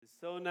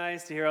So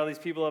nice to hear all these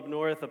people up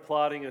north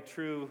applauding a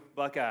true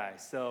Buckeye.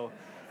 So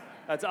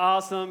that's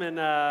awesome. And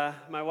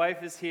my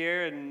wife is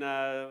here, and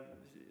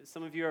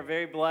some of you are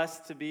very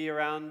blessed to be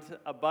around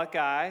a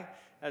Buckeye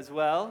as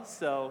well.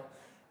 So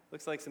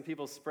looks like some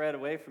people spread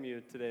away from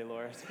you today,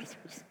 Laura.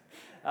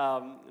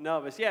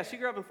 No, but yeah, she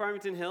grew up in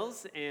Farmington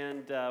Hills,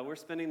 and we're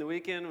spending the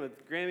weekend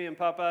with Grammy and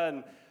Papa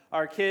and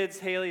our kids.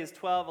 Haley is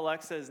 12,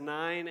 Alexa is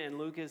 9, and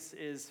Lucas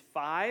is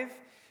 5.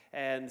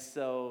 And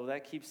so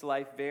that keeps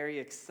life very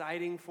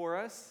exciting for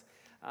us.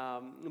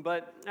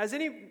 But as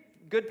any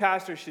good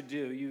pastor should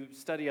do, you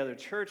study other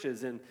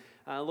churches. And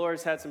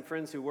Laura's had some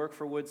friends who work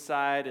for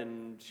Woodside,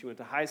 and she went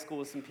to high school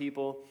with some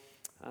people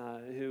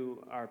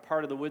who are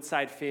part of the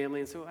Woodside family.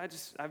 And so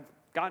I've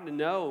gotten to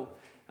know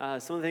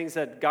some of the things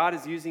that God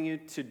is using you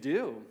to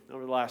do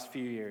over the last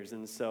few years.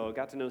 And so I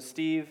got to know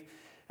Steve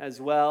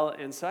as well.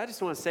 And so I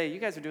just want to say,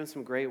 you guys are doing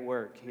some great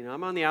work. You know,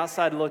 I'm on the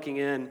outside looking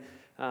in.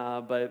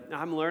 But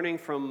I'm learning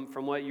from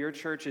what your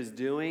church is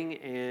doing,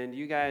 and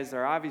you guys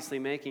are obviously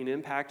making an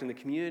impact in the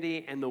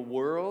community and the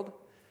world,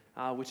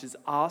 which is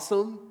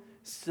awesome.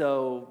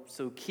 So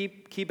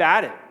keep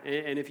at it.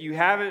 And if you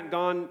haven't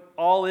gone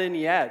all in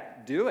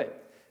yet, do it.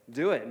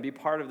 Do it and be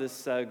part of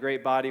this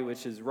great body,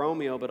 which is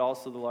Romeo, but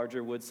also the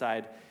larger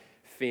Woodside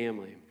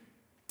family.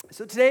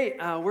 So today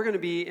we're going to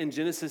be in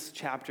Genesis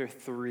chapter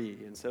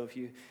 3. And so if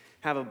you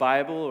have a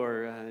Bible,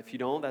 or if you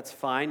don't, that's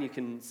fine. You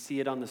can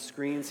see it on the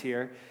screens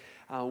here.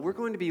 We're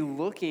going to be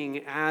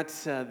looking at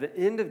the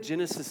end of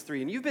Genesis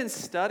 3. And you've been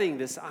studying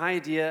this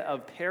idea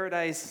of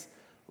paradise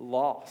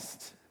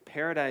lost.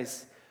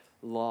 Paradise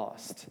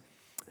lost.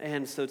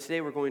 And so today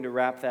we're going to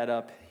wrap that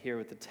up here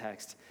with the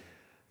text.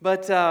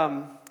 But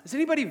is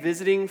anybody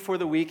visiting for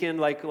the weekend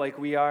like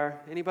we are?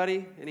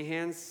 Anybody? Any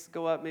hands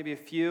go up? Maybe a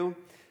few?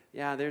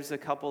 Yeah, there's a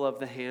couple of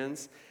the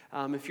hands.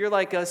 If you're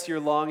like us, you're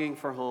longing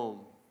for home.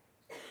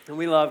 And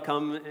we love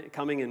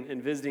coming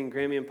and visiting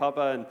Grammy and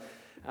Papa, and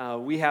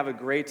we have a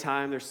great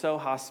time. They're so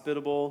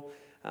hospitable.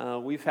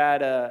 We've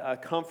had a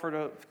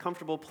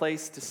comfortable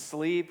place to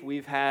sleep.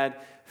 We've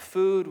had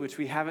food, which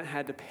we haven't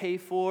had to pay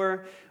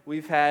for.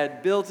 We've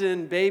had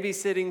built-in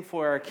babysitting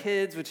for our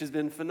kids, which has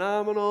been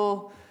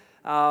phenomenal.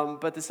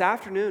 But this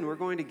afternoon, we're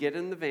going to get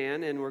in the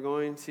van, and we're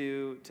going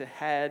to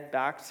head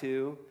back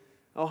to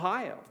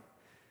Ohio.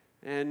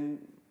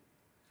 And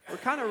we're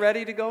kind of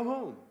ready to go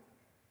home.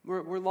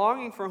 We're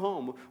longing for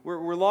home.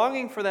 We're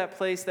longing for that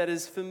place that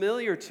is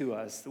familiar to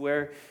us,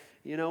 where,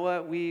 you know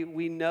what,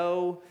 we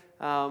know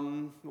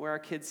where our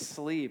kids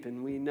sleep,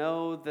 and we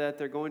know that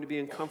they're going to be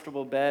in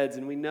comfortable beds,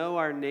 and we know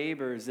our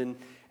neighbors,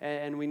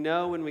 and we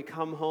know when we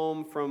come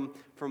home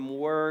from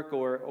work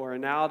or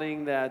an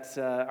outing that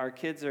our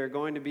kids are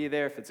going to be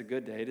there, if it's a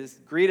good day, to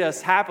greet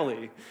us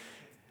happily.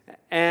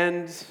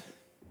 And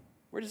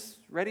we're just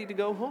ready to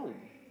go home.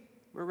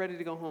 We're ready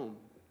to go home.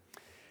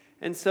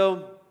 And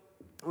so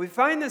we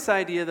find this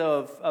idea,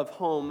 though, of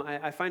home,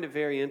 I find it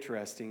very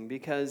interesting,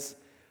 because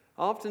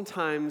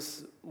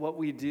oftentimes what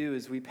we do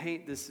is we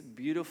paint this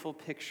beautiful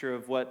picture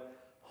of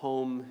what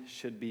home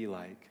should be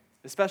like,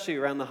 especially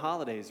around the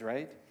holidays,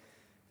 right?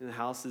 And the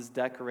house is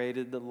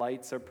decorated, the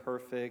lights are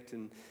perfect,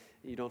 and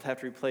you don't have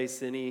to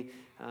replace any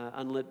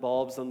unlit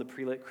bulbs on the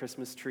pre-lit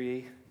Christmas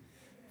tree.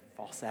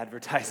 False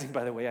advertising,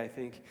 by the way, I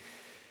think.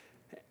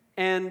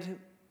 And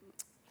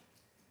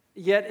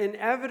yet,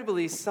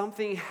 inevitably,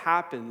 something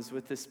happens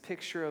with this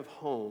picture of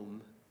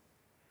home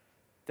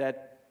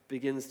that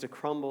begins to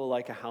crumble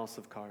like a house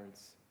of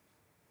cards.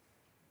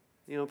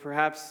 You know,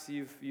 perhaps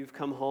you've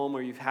come home,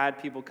 or you've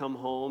had people come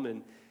home,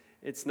 and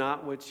it's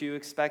not what you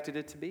expected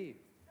it to be.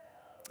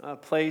 A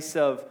place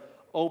of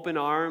open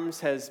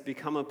arms has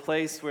become a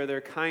place where they're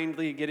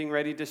kindly getting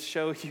ready to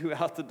show you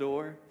out the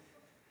door.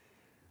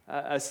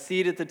 A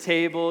seat at the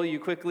table, you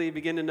quickly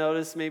begin to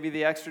notice maybe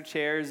the extra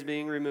chair is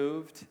being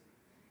removed.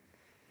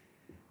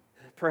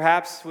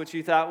 Perhaps what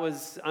you thought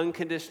was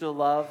unconditional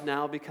love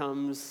now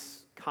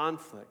becomes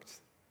conflict.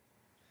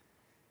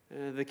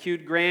 The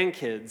cute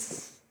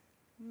grandkids,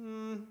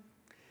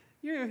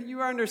 you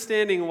are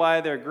understanding why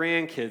they're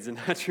grandkids and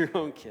not your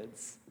own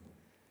kids.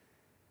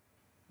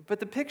 But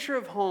the picture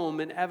of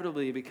home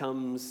inevitably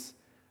becomes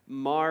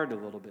marred a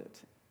little bit.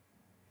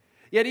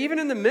 Yet even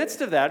in the midst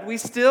of that, we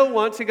still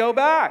want to go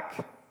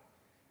back.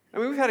 I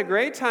mean, we've had a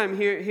great time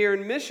here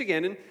in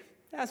Michigan, and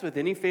as with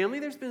any family,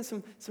 there's been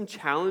some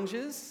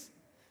challenges.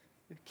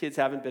 The kids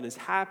haven't been as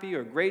happy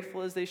or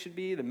grateful as they should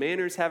be. The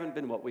manners haven't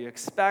been what we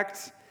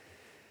expect.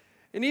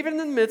 And even in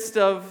the midst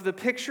of the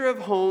picture of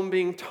home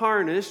being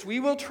tarnished, we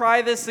will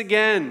try this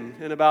again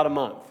in about a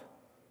month.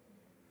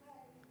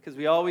 Because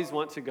we always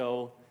want to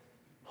go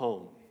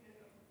home.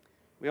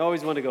 We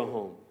always want to go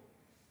home.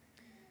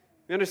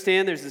 We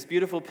understand there's this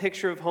beautiful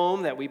picture of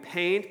home that we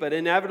paint, but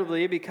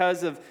inevitably,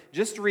 because of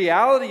just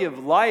reality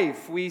of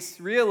life, we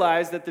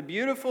realize that the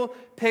beautiful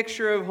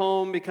picture of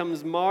home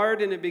becomes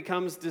marred and it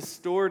becomes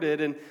distorted.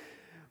 And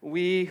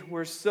we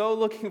were so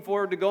looking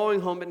forward to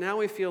going home, but now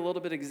we feel a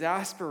little bit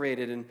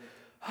exasperated, and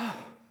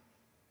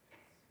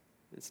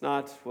it's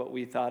not what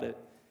we thought it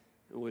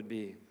would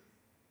be.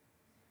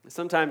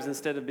 Sometimes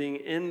instead of being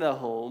in the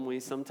home, we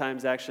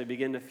sometimes actually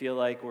begin to feel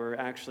like we're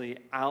actually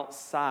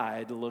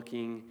outside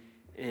looking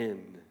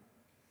in.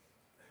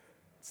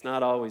 It's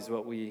not always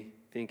what we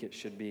think it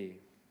should be.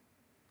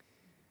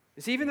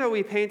 Because even though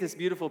we paint this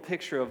beautiful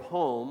picture of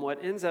home,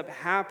 what ends up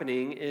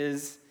happening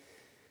is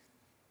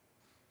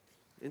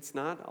it's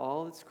not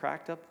all it's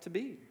cracked up to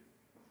be.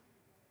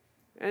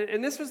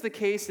 And this was the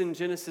case in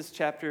Genesis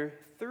chapter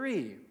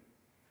 3.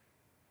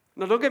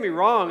 Now, don't get me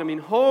wrong. I mean,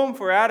 home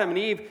for Adam and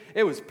Eve,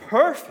 it was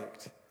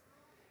perfect. I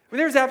mean,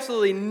 there's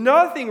absolutely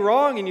nothing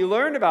wrong, and you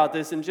learned about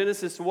this in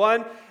Genesis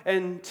 1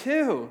 and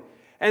 2.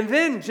 And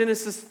then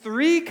Genesis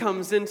 3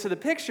 comes into the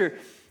picture.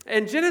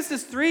 And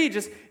Genesis 3,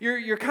 just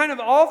you're kind of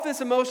off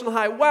this emotional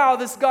high. Wow,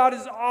 this God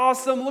is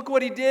awesome. Look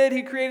what he did.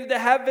 He created the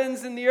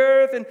heavens and the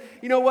earth. And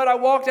you know what? I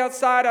walked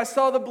outside. I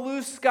saw the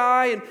blue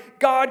sky, and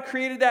God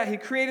created that. He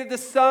created the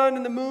sun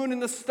and the moon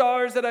and the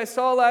stars that I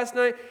saw last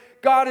night.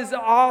 God is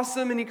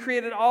awesome, and he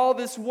created all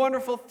this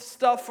wonderful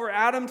stuff for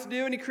Adam to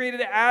do, and he created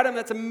Adam.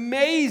 That's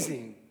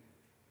amazing.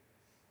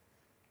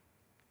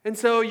 And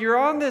so you're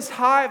on this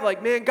high of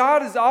like, man,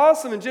 God is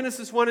awesome in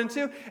Genesis 1 and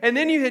 2, and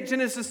then you hit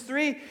Genesis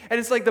 3, and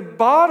it's like the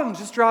bottom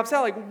just drops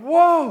out, like,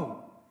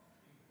 whoa.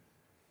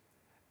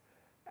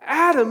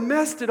 Adam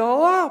messed it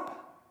all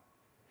up.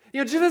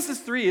 You know, Genesis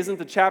 3 isn't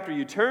the chapter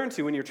you turn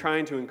to when you're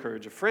trying to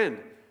encourage a friend.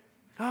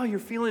 Oh, you're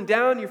feeling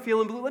down, you're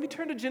feeling blue. Let me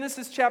turn to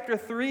Genesis chapter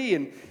 3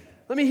 and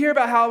let me hear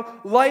about how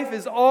life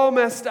is all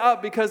messed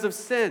up because of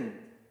sin.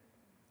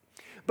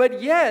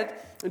 But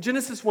yet,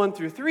 Genesis 1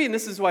 through 3, and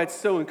this is why it's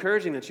so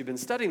encouraging that you've been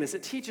studying this,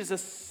 it teaches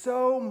us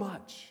so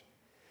much.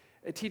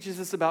 It teaches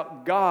us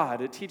about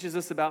God. It teaches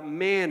us about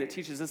man. It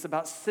teaches us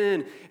about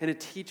sin. And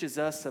it teaches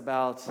us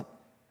about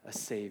a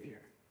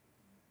Savior.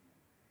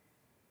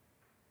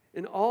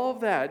 And all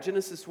of that,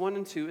 Genesis 1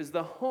 and 2, is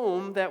the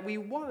home that we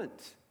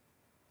want.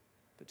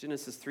 But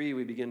Genesis 3,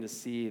 we begin to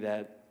see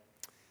that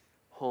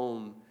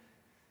home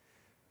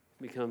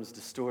becomes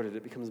distorted,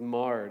 it becomes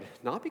marred,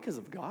 not because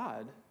of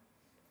God,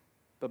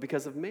 but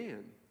because of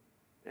man.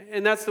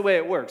 And that's the way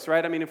it works,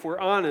 right? I mean, if we're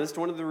honest,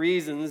 one of the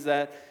reasons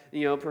that,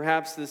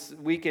 perhaps this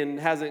weekend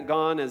hasn't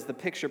gone as the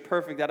picture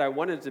perfect that I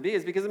wanted it to be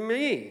is because of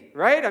me,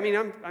 right? I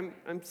mean,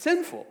 I'm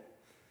sinful.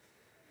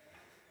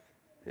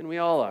 And we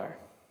all are.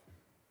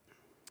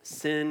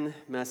 Sin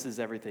messes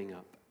everything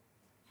up.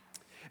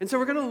 And so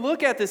we're going to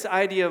look at this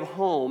idea of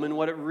home and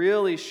what it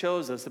really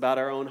shows us about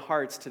our own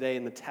hearts today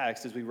in the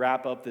text as we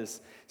wrap up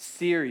this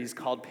series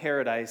called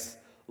Paradise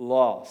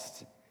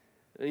Lost.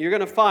 You're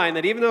going to find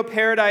that even though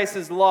paradise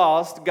is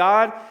lost,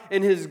 God,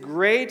 in his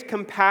great,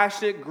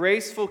 compassionate,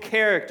 graceful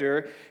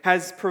character,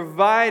 has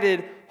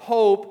provided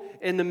hope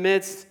in the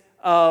midst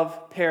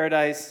of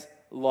paradise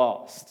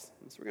lost.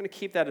 And so we're going to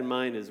keep that in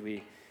mind as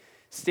we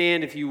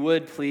stand, if you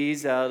would,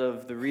 please, out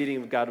of the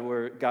reading of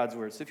God's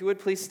Word. So if you would,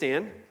 please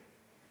stand.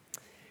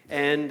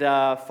 And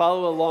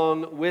follow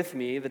along with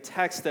me the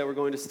text that we're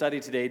going to study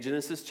today,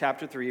 Genesis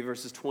chapter 3,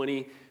 verses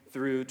 20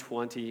 through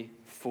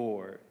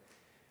 24.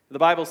 The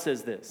Bible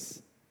says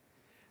this: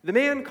 "The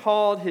man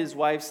called his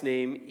wife's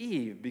name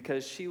Eve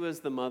because she was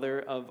the mother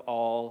of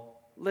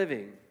all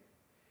living.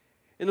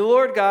 And the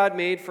Lord God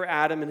made for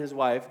Adam and his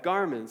wife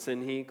garments,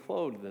 and he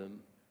clothed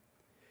them.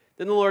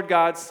 Then the Lord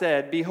God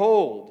said,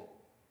 'Behold,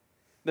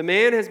 the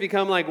man has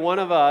become like one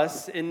of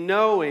us in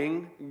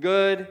knowing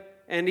good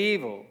and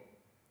evil.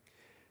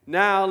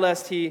 Now,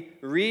 lest he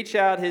reach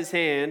out his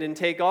hand and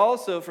take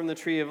also from the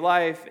tree of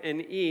life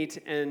and eat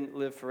and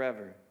live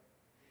forever.'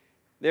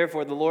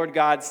 Therefore, the Lord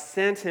God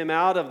sent him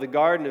out of the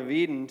Garden of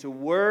Eden to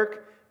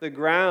work the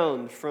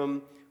ground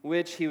from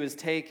which he was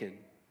taken.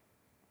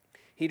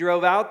 He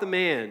drove out the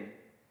man,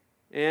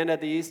 and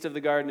at the east of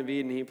the Garden of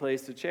Eden he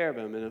placed a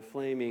cherubim and a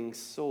flaming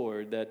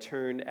sword that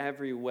turned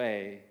every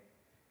way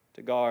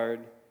to guard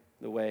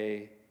the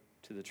way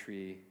to the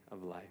tree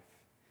of life."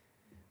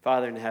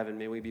 Father in heaven,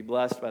 may we be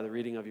blessed by the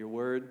reading of your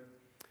word.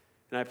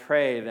 And I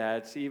pray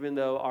that even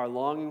though our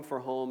longing for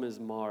home is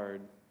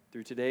marred,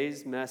 through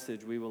today's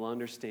message we will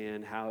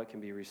understand how it can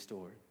be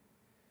restored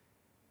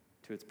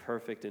to its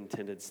perfect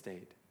intended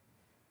state.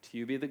 To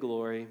you be the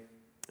glory.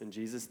 In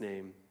Jesus'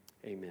 name,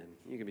 amen.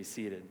 You can be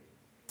seated.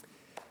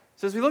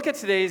 So as we look at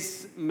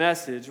today's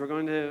message, we're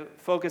going to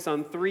focus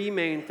on three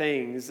main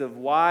things of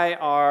why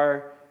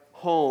our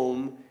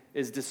home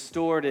is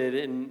distorted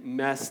and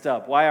messed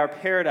up, why our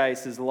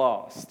paradise is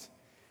lost.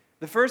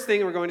 The first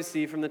thing we're going to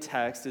see from the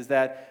text is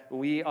that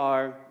we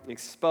are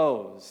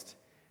exposed,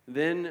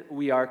 then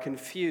we are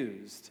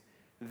confused,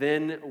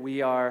 then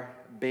we are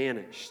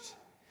banished.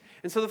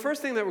 And so the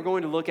first thing that we're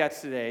going to look at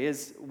today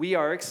is we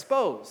are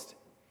exposed.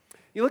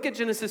 You look at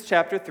Genesis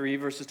chapter 3,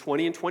 verses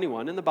 20 and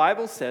 21, and the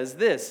Bible says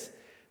this: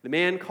 "The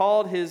man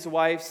called his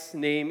wife's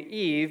name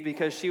Eve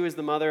because she was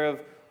the mother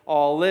of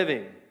all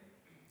living.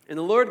 And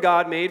the Lord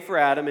God made for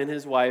Adam and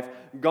his wife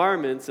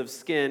garments of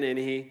skin, and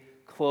he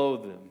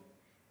clothed them."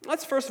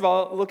 Let's first of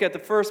all look at the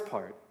first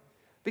part,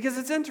 because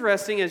it's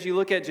interesting as you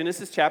look at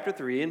Genesis chapter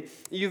 3, and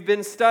you've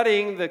been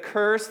studying the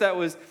curse that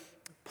was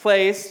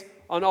placed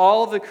on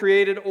all of the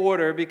created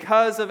order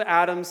because of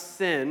Adam's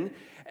sin.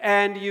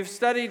 and you've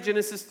studied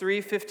Genesis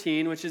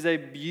 3:15, which is a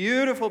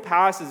beautiful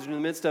passage in the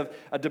midst of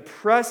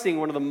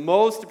one of the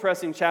most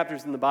depressing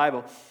chapters in the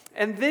Bible.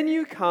 And then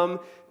you come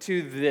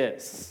to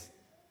this.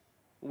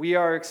 We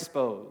are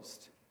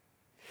exposed.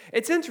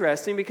 It's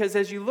interesting because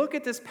as you look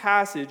at this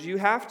passage, you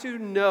have to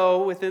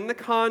know within the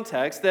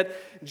context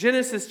that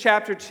Genesis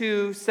chapter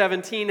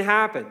 2:17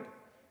 happened.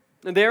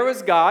 And there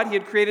was God. He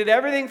had created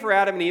everything for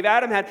Adam and Eve.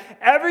 Adam had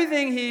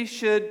everything he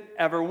should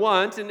ever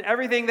want and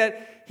everything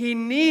that he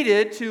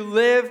needed to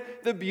live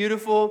the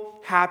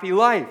beautiful, happy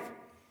life.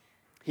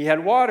 He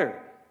had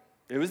water.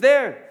 It was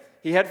there.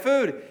 He had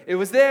food. It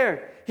was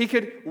there. He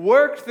could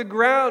work the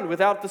ground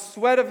without the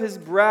sweat of his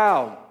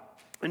brow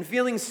and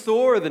feeling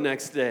sore the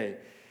next day.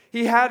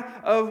 He had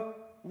a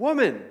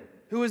woman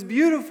who was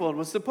beautiful and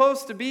was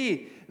supposed to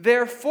be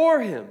there for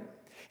him.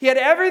 He had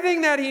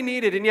everything that he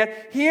needed, and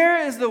yet here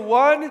is the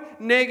one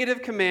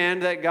negative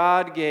command that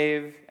God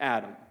gave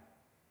Adam.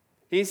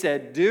 He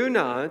said, "Do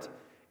not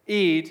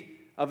eat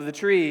of the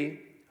tree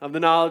of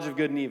the knowledge of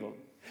good and evil."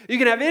 You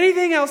can have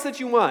anything else that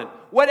you want.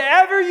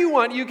 Whatever you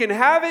want, you can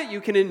have it, you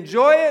can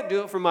enjoy it,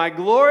 do it for my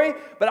glory,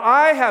 but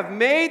I have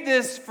made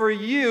this for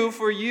you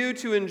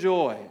to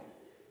enjoy.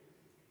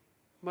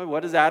 But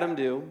what does Adam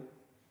do?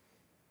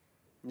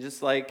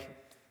 Just like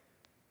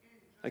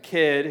a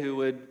kid who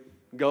would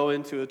go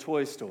into a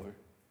toy store.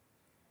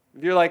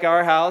 If you're like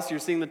our house, you're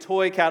seeing the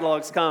toy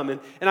catalogs come.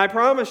 And I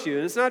promise you,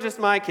 and it's not just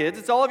my kids,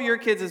 it's all of your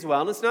kids as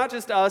well. And it's not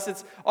just us,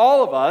 it's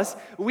all of us.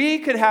 We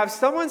could have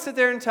someone sit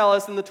there and tell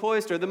us in the toy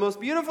store, the most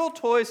beautiful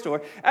toy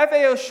store,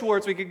 FAO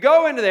Schwartz, we could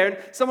go into there and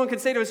someone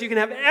could say to us, you can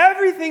have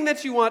everything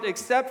that you want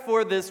except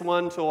for this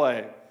one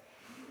toy.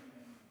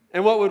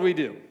 And what would we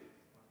do?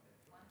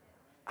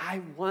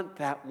 I want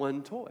that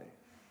one toy.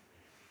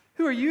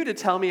 Who are you to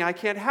tell me I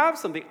can't have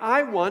something?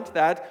 I want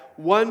that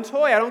one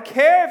toy. I don't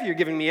care if you're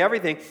giving me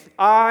everything.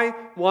 I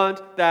want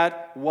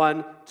that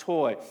one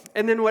toy.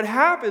 And then what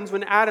happens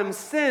when Adam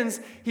sins,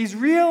 he's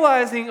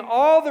realizing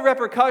all the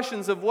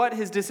repercussions of what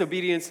his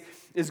disobedience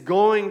is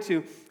going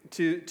to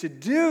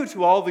do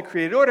to all the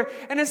created order.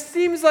 And it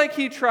seems like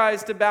he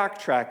tries to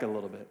backtrack a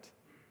little bit.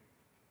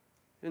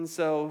 And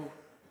so,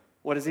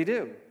 what does he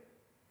do?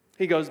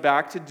 He goes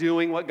back to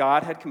doing what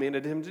God had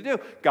commanded him to do.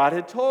 God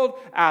had told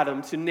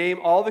Adam to name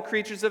all the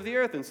creatures of the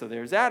earth, and so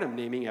there's Adam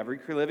naming every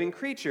living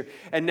creature.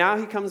 And now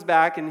he comes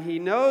back and he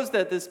knows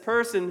that this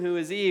person who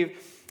is Eve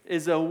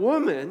is a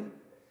woman,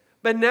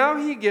 but now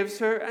he gives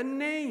her a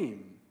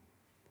name.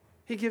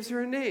 He gives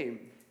her a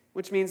name,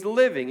 which means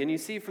living. And you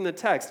see from the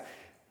text,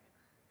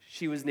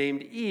 she was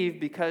named Eve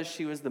because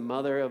she was the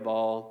mother of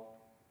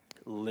all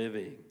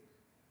living.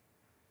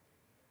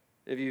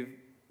 If you've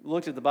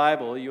looked at the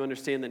Bible, you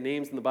understand that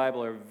names in the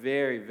Bible are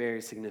very,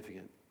 very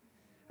significant.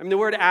 I mean, the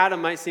word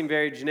Adam might seem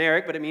very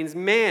generic, but it means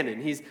man,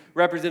 and he's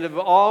representative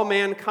of all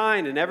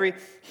mankind, and every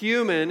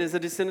human is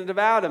a descendant of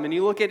Adam. And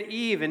you look at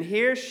Eve, and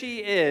here she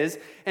is,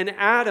 and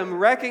Adam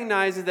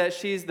recognizes that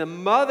she's the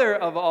mother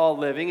of all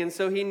living, and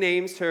so he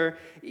names her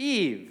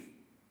Eve.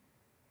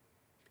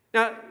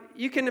 Now,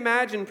 you can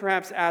imagine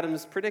perhaps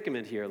Adam's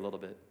predicament here a little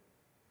bit.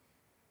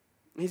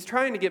 He's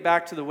trying to get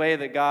back to the way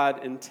that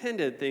God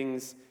intended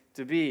things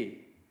to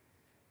be.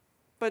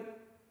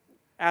 But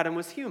Adam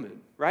was human,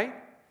 right?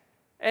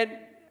 And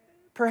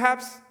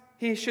perhaps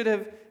he should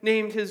have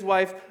named his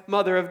wife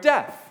Mother of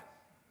Death.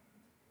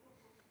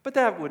 But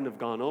that wouldn't have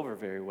gone over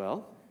very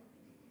well.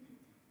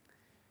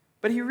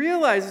 But he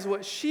realizes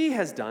what she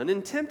has done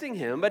in tempting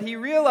him, but he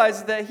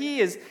realizes that he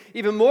is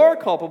even more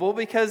culpable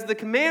because the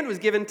command was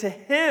given to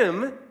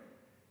him,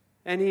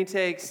 and he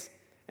takes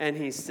and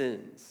he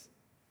sins.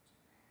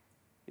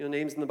 You know,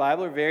 names in the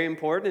Bible are very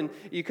important,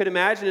 and you could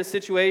imagine a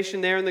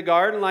situation there in the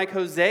garden like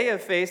Hosea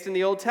faced in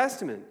the Old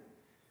Testament.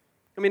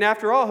 I mean,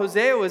 after all,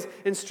 Hosea was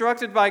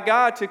instructed by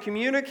God to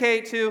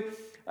communicate to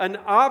an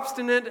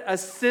obstinate, a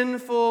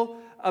sinful,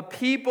 a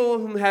people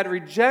whom had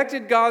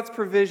rejected God's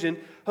provision.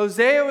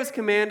 Hosea was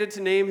commanded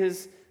to name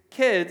his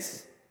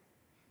kids.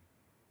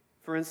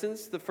 For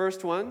instance, the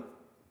first one,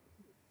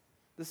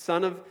 the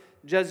son of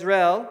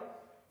Jezreel,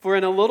 for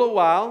in a little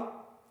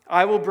while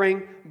I will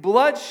bring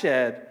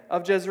bloodshed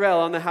of Jezreel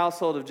on the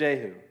household of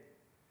Jehu.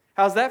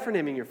 How's that for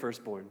naming your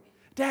firstborn?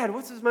 Dad,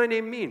 what does my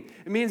name mean?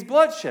 It means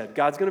bloodshed.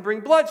 God's going to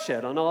bring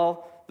bloodshed on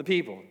all the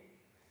people.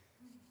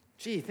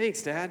 Gee,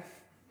 thanks, Dad.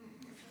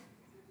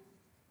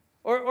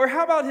 Or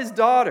how about his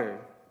daughter?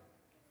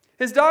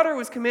 His daughter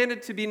was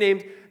commanded to be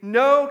named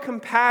No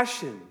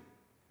Compassion.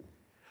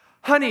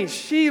 Honey,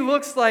 she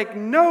looks like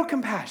no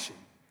compassion.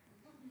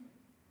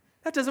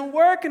 That doesn't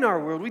work in our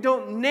world. We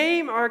don't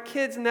name our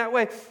kids in that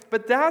way.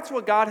 But that's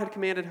what God had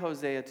commanded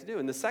Hosea to do.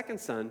 And the second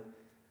son,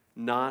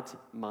 not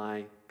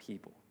my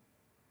people.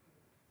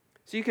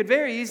 So you could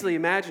very easily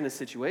imagine a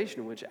situation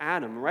in which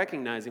Adam,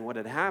 recognizing what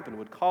had happened,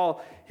 would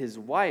call his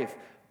wife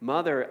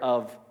mother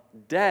of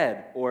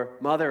dead or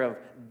mother of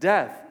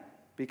death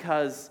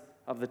because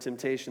of the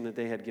temptation that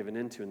they had given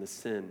into and the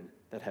sin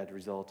that had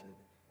resulted.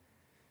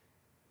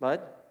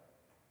 But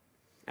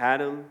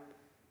Adam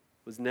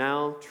was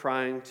now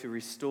trying to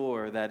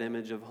restore that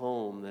image of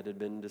home that had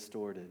been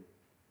distorted,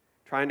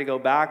 trying to go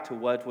back to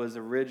what was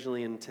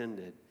originally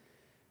intended,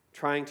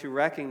 trying to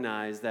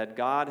recognize that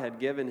God had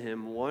given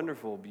him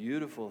wonderful,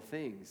 beautiful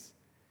things.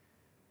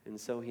 And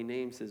so he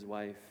names his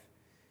wife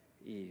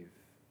Eve.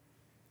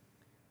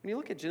 When you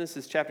look at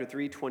Genesis chapter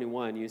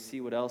 3:21, you see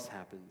what else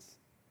happens.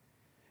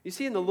 You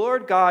see, in the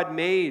Lord God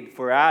made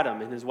for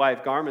Adam and his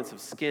wife garments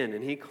of skin,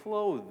 and he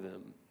clothed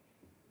them.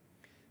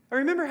 I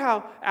remember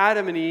how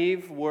Adam and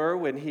Eve were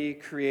when he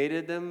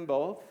created them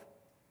both.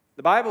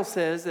 The Bible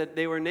says that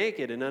they were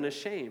naked and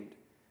unashamed.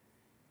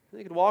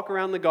 They could walk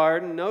around the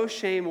garden, no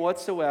shame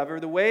whatsoever.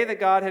 The way that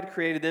God had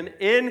created them,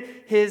 in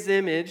his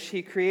image,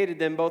 he created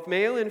them both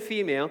male and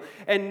female.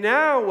 And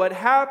now what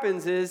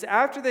happens is,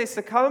 after they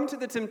succumb to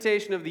the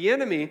temptation of the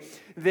enemy,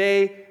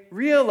 they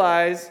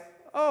realize,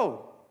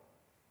 oh,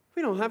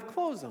 we don't have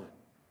clothes on.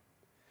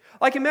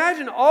 Like,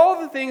 imagine all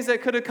the things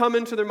that could have come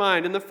into their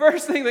mind. And the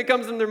first thing that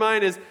comes into their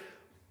mind is,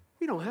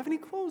 we don't have any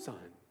clothes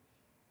on.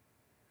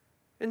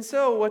 And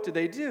so what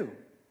do?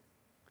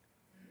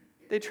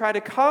 They try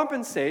to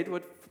compensate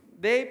what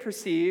they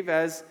perceive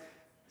as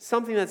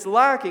something that's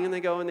lacking, and they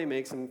go and they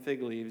make some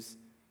fig leaves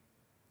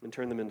and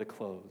turn them into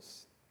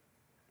clothes.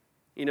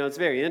 You know, it's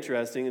very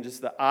interesting, and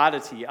just the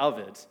oddity of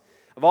it,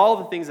 of all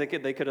the things they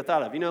could have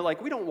thought of. You know,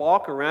 like, we don't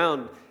walk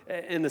around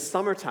in the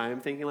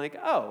summertime thinking like,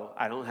 oh,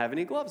 I don't have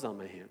any gloves on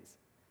my hands.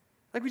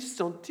 Like, we just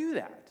don't do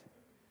that.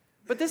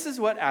 But this is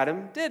what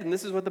Adam did, and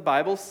this is what the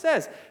Bible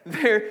says.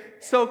 Their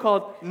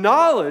so-called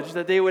knowledge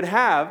that they would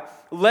have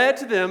led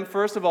to them,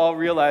 first of all,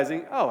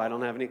 realizing, oh, I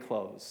don't have any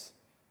clothes.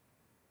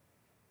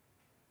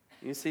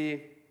 You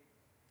see,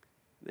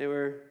 they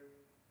were,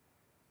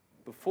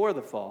 before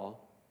the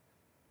fall,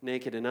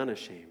 naked and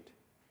unashamed.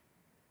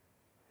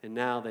 And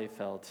now they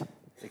felt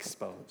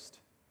exposed.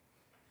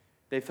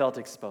 They felt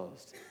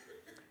exposed.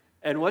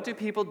 And what do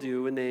people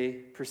do when they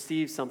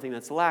perceive something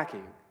that's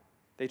lacking?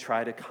 They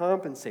try to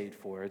compensate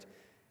for it.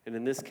 And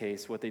in this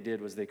case, what they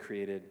did was they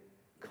created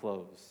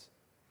clothes.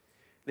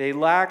 They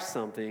lacked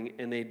something,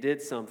 and they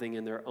did something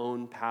in their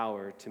own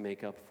power to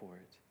make up for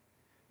it.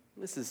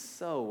 This is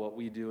so what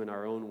we do in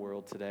our own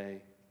world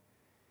today.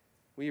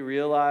 We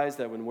realize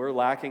that when we're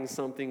lacking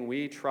something,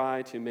 we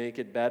try to make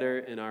it better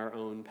in our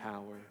own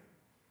power.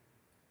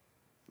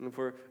 And if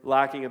we're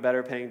lacking a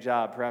better paying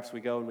job, perhaps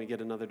we go and we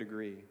get another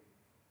degree.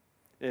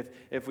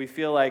 If we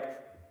feel like,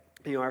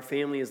 you know, our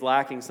family is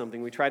lacking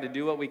something, we try to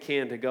do what we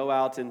can to go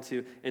out and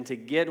to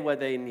get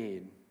what they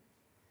need.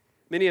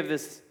 Many of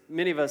us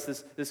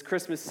this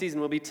Christmas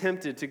season will be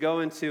tempted to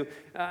go into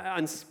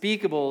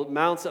unspeakable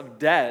amounts of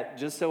debt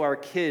just so our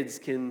kids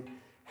can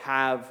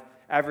have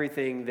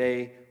everything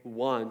they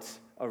want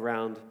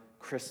around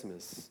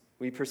Christmas.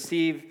 We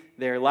perceive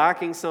they're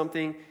lacking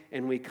something,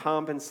 and we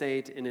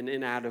compensate in an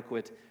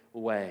inadequate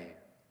way.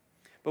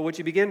 But what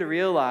you begin to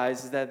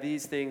realize is that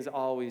these things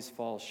always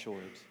fall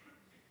short.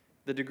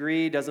 The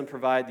degree doesn't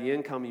provide the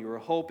income you were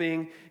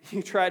hoping.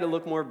 You try to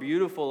look more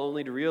beautiful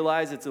only to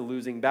realize it's a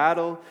losing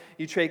battle.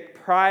 You take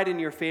pride in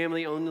your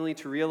family only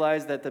to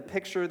realize that the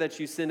picture that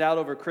you send out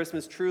over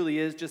Christmas truly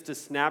is just a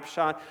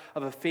snapshot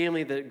of a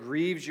family that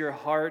grieves your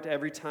heart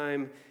every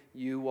time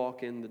you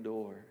walk in the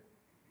door.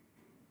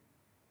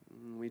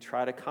 We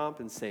try to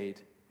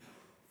compensate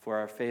for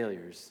our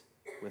failures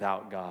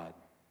without God.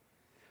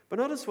 But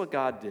notice what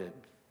God did.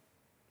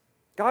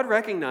 God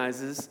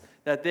recognizes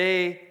that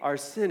they are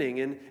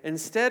sinning, and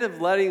instead of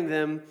letting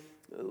them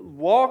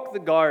walk the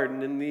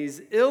garden in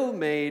these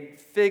ill-made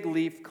fig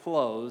leaf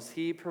clothes,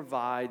 he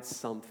provides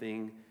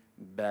something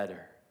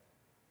better.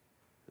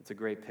 It's a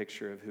great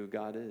picture of who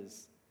God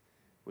is.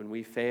 When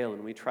we fail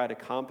and we try to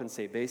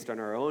compensate based on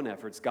our own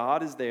efforts,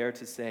 God is there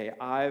to say,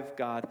 I've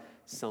got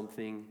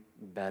something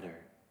better.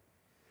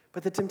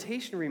 But the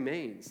temptation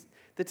remains.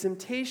 The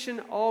temptation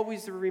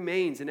always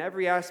remains in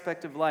every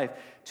aspect of life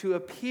to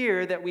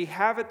appear that we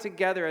have it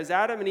together, as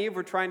Adam and Eve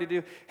were trying to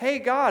do. Hey,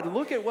 God,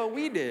 look at what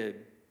we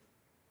did.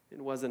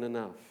 It wasn't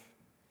enough.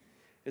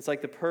 It's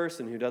like the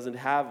person who doesn't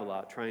have a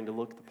lot trying to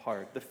look the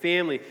part. The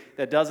family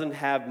that doesn't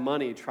have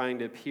money trying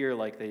to appear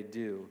like they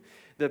do.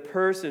 The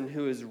person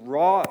who is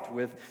wrought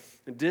with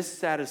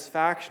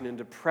dissatisfaction and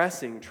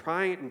depression,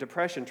 trying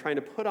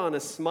to put on a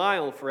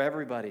smile for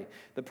everybody.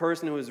 The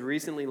person who was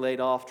recently laid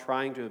off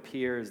trying to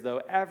appear as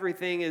though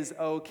everything is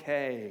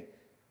okay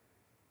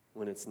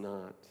when it's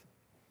not.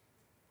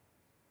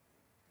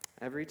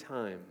 Every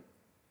time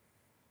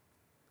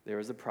there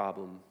is a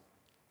problem,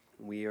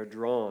 we are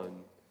drawn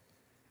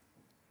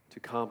to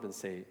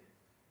compensate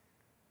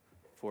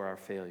for our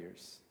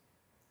failures.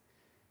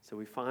 So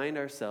we find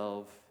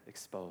ourselves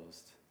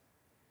exposed.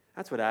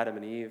 That's what Adam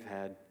and Eve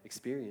had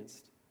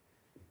experienced.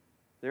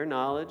 Their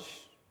knowledge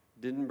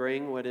didn't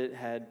bring what it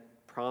had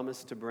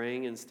promised to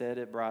bring. Instead,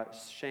 it brought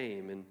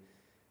shame, and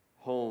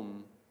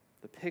home,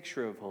 the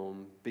picture of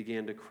home,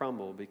 began to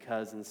crumble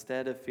because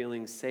instead of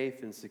feeling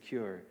safe and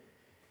secure,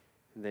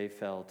 they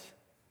felt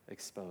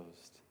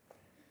exposed.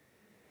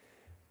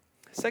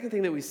 The second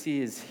thing that we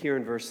see is here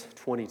in verse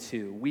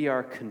 22. We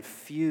are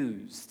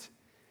confused.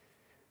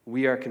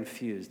 We are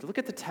confused. Look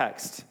at the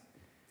text.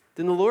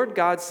 Then the Lord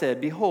God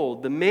said,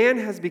 Behold, the man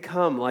has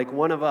become like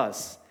one of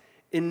us,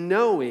 in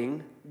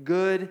knowing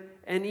good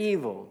and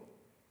evil.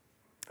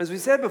 As we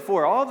said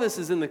before, all this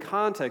is in the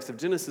context of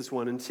Genesis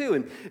 1 and 2.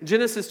 And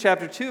Genesis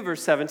chapter 2,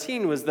 verse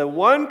 17 was the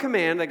one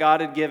command that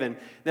God had given,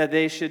 that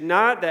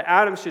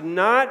Adam should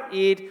not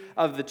eat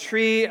of the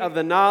tree of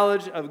the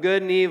knowledge of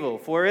good and evil.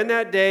 For in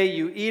that day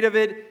you eat of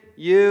it,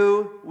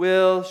 you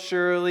will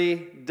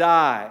surely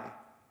die.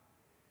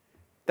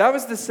 That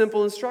was the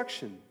simple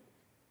instruction.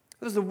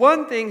 That was the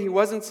one thing he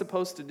wasn't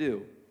supposed to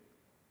do.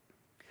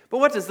 But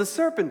what does the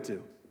serpent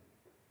do?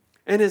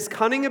 In his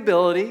cunning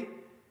ability,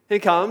 he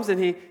comes and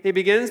he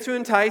begins to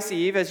entice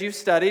Eve, as you've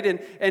studied,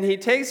 and he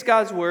takes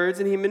God's words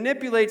and he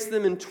manipulates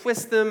them and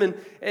twists them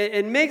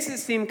and makes it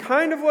seem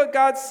kind of what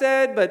God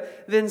said,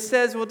 but then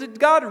says, well, did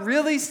God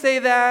really say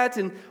that?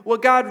 And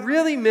what God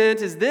really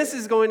meant is this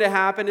is going to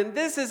happen and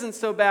this isn't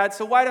so bad,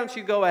 so why don't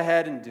you go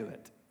ahead and do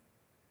it?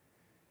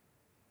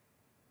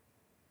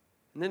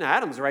 And then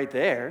Adam's right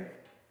there.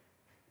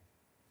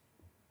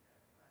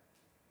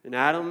 And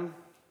Adam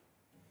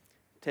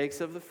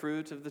takes of the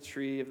fruit of the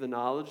tree of the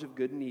knowledge of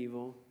good and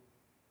evil,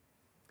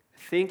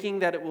 thinking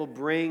that it will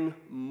bring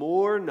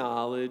more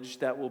knowledge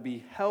that will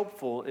be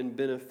helpful and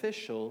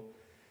beneficial,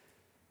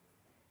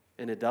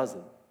 and it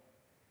doesn't.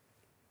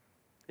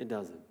 It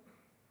doesn't.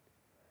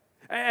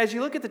 As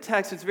you look at the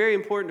text, it's very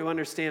important to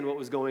understand what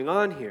was going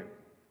on here.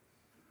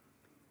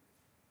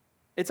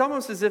 It's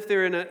almost as if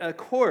they're in a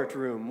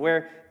courtroom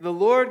where the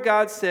Lord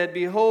God said,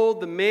 "Behold,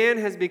 the man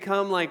has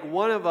become like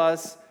one of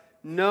us,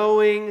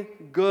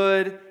 knowing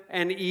good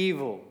and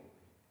evil."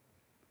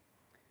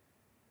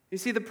 You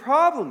see, the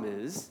problem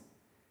is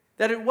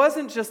that it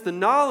wasn't just the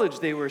knowledge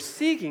they were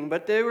seeking,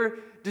 but they were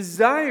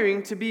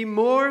desiring to be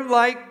more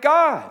like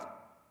God.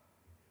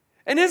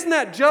 And isn't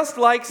that just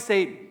like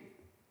Satan?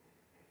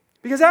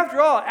 Because after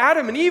all,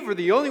 Adam and Eve were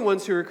the only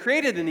ones who were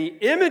created in the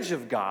image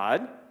of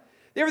God.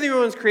 They were the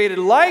only ones created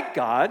like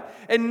God.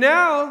 And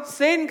now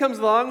Satan comes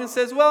along and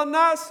says, well,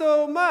 not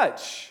so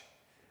much.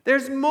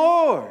 There's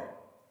more.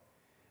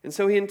 And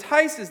so he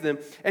entices them,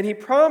 and he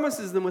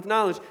promises them with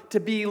knowledge to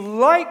be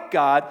like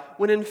God,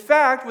 when in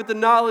fact what the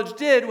knowledge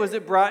did was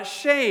it brought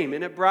shame,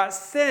 and it brought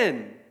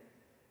sin,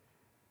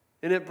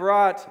 and it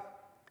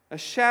brought a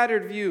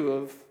shattered view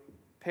of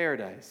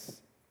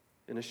paradise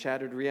and a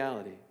shattered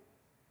reality.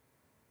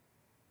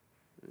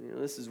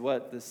 This is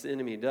what this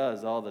enemy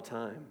does all the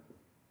time.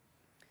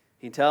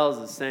 He tells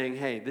us, saying,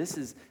 hey, this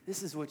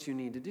is what you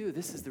need to do.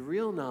 This is the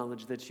real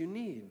knowledge that you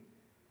need.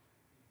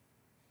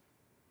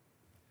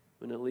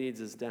 When it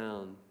leads us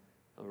down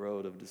a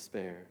road of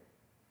despair.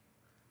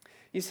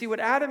 You see, what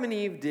Adam and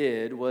Eve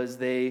did was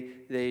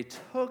they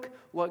took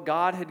what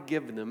God had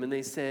given them and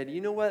they said,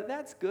 you know what,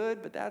 that's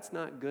good, but that's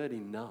not good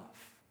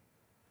enough.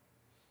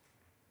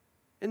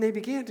 And they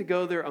began to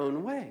go their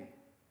own way.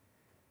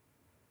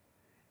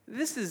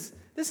 This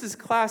is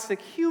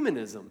classic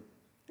humanism.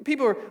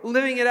 People are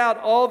living it out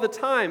all the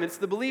time. It's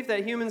the belief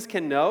that humans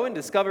can know and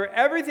discover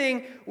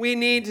everything we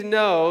need to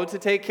know to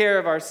take care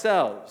of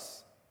ourselves.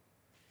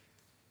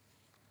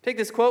 Take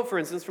this quote, for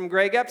instance, from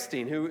Greg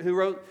Epstein, who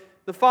wrote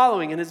the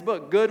following in his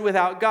book, Good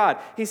Without God.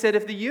 He said,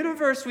 if the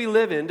universe we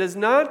live in does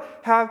not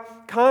have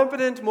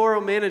competent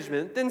moral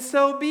management, then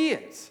so be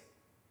it.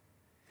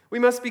 We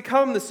must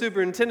become the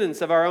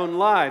superintendents of our own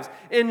lives.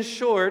 In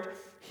short,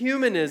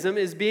 humanism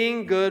is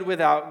being good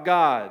without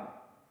God.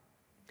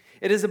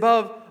 It is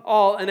above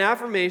all an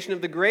affirmation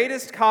of the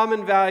greatest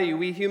common value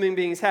we human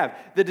beings have,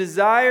 the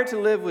desire to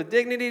live with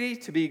dignity,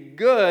 to be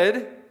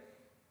good.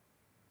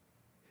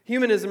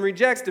 Humanism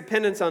rejects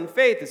dependence on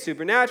faith, the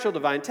supernatural,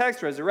 divine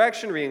text,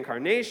 resurrection,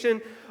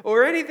 reincarnation,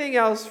 or anything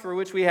else for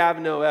which we have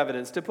no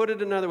evidence. To put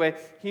it another way,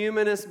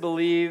 humanists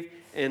believe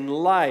in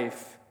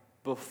life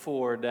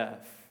before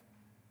death.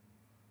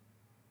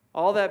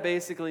 All that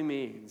basically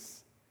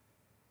means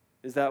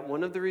is that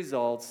one of the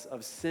results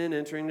of sin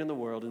entering into the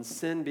world and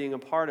sin being a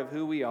part of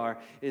who we are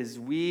is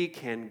we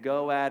can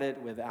go at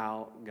it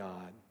without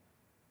God.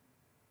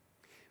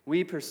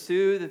 We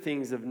pursue the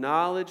things of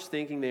knowledge,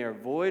 thinking they are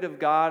void of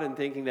God, and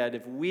thinking that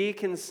if we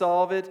can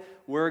solve it,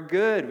 we're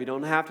good. We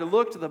don't have to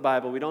look to the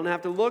Bible. We don't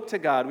have to look to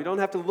God. We don't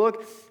have to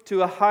look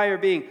to a higher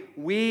being.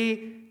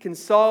 We can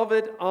solve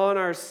it on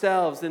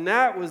ourselves. And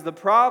that was the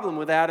problem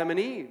with Adam and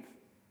Eve.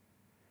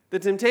 The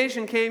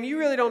temptation came, you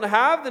really don't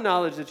have the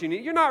knowledge that you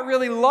need. You're not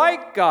really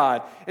like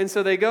God. And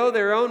so they go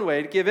their own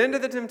way, give in to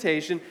the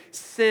temptation,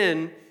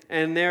 sin,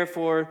 and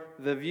therefore,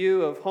 the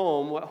view of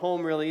home, what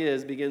home really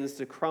is, begins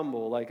to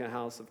crumble like a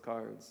house of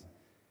cards.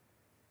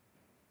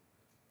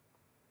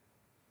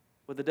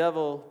 What the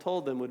devil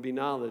told them would be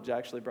knowledge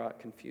actually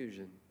brought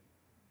confusion.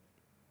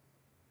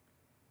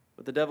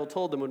 What the devil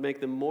told them would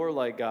make them more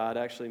like God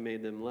actually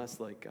made them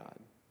less like God.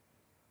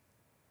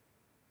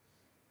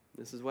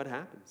 This is what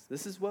happens.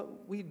 This is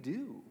what we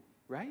do,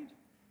 right?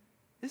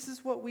 This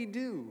is what we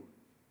do.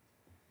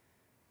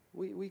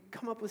 We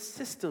come up with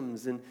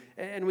systems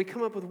and we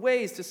come up with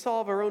ways to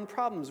solve our own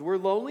problems. We're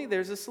lonely,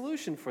 there's a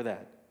solution for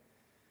that.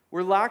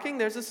 We're lacking,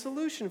 there's a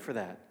solution for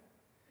that.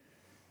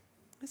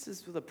 This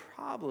is the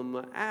problem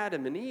of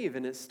Adam and Eve,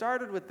 and it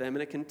started with them,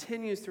 and it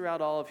continues throughout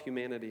all of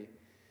humanity.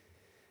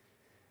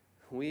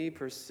 we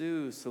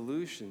pursue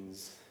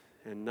solutions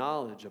and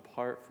knowledge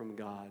apart from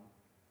God.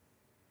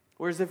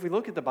 Whereas if we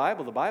look at the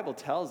Bible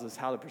tells us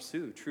how to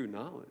pursue true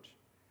knowledge.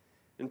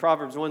 In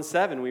Proverbs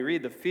 1:7, we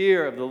read, "The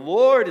fear of the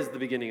Lord is the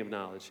beginning of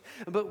knowledge."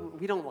 But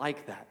we don't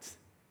like that.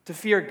 To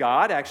fear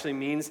God actually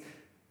means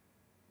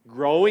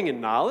growing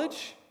in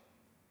knowledge.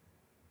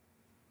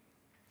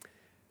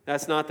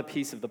 That's not the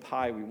piece of the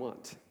pie we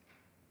want.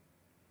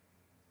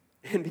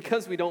 And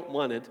because we don't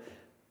want it,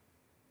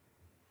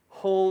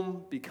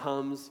 home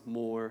becomes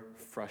more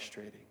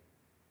frustrating.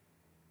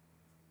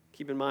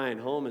 Keep in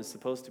mind, home is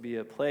supposed to be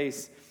a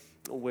place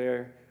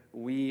where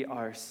we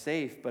are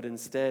safe, but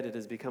instead it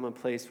has become a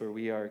place where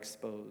we are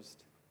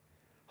exposed.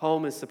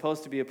 Home is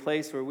supposed to be a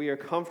place where we are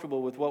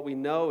comfortable with what we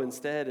know.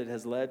 Instead, it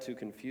has led to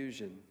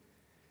confusion.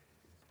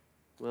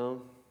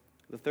 Well,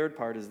 the third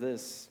part is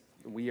this: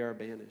 we are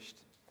banished.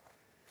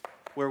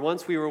 Where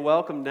once we were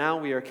welcomed, now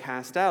we are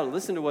cast out.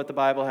 Listen to what the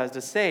Bible has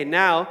to say.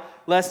 "Now,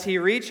 lest he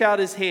reach out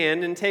his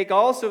hand and take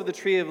also of the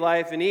tree of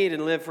life and eat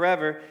and live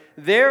forever,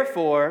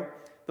 therefore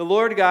the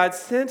Lord God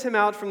sent him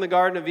out from the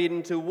Garden of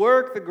Eden to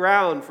work the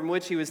ground from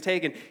which he was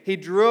taken. He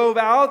drove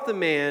out the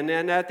man,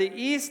 and at the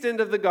east end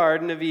of the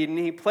Garden of Eden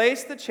he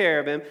placed the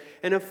cherubim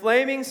and a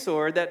flaming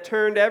sword that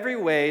turned every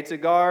way to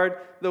guard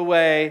the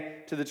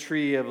way to the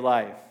tree of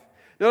life."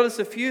 Notice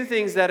a few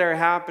things that are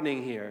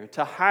happening here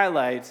to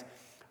highlight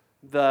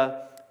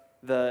the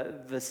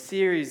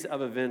series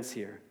of events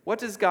here. What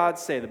does God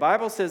say? The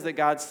Bible says that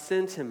God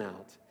sent him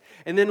out.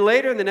 And then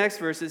later in the next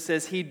verse it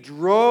says he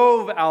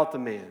drove out the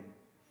man,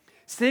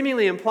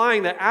 seemingly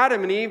implying that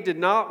Adam and Eve did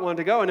not want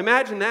to go. And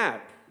imagine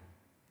that.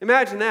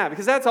 Imagine that,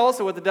 because that's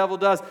also what the devil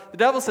does. The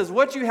devil says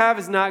what you have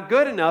is not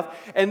good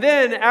enough, and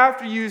then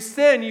after you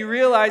sin, you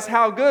realize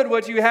how good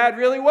what you had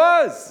really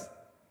was.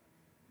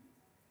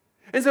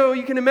 And so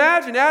you can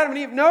imagine Adam and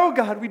Eve, "No,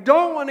 God, we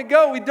don't want to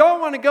go. We don't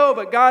want to go."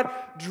 But God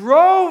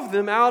drove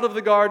them out of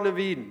the Garden of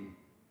Eden.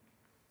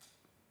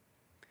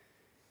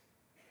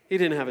 He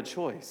didn't have a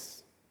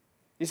choice.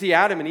 You see,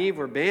 Adam and Eve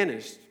were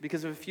banished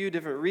because of a few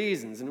different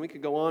reasons, and we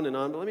could go on,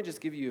 but let me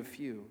just give you a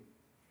few.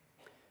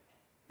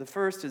 The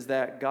first is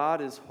that God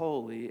is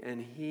holy,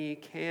 and he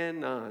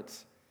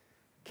cannot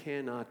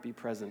be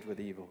present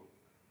with evil.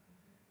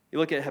 You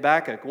look at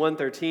Habakkuk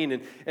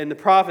 1:13, and the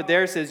prophet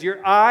there says,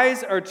 "Your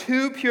eyes are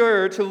too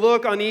pure to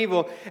look on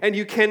evil, and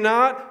you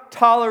cannot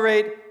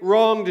tolerate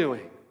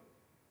wrongdoing."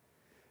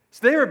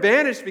 So they were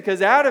banished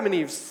because Adam and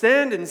Eve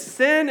sinned, and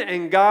sin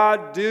and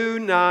God do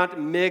not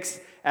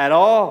mix at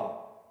all.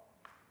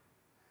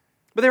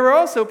 But there were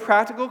also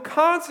practical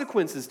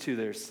consequences to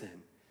their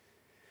sin.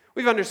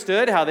 We've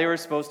understood how they were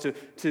supposed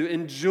to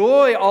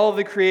enjoy all of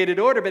the created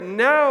order, but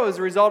now as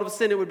a result of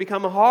sin, it would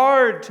become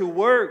hard to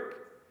work.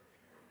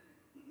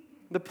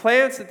 The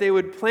plants that they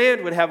would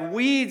plant would have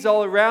weeds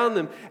all around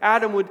them.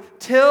 Adam would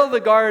till the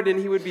garden.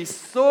 He would be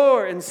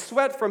sore, and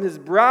sweat from his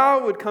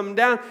brow would come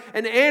down.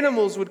 And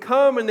animals would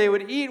come and they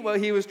would eat what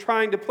he was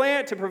trying to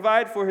plant to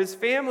provide for his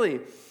family.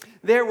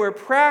 There were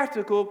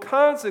practical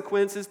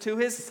consequences to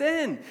his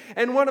sin.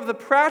 And one of the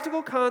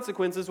practical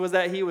consequences was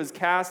that he was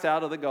cast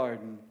out of the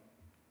garden.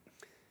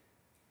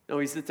 Now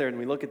we sit there and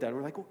we look at that and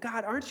we're like, "Well,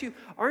 God, aren't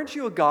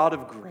you a God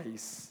of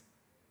grace?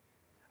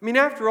 I mean,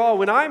 after all,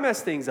 when I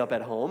mess things up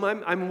at home,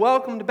 I'm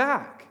welcomed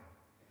back.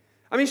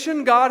 I mean,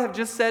 shouldn't God have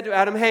just said to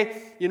Adam,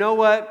 'Hey, you know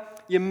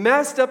what? You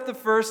messed up the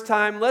first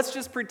time. Let's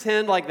just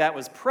pretend like that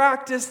was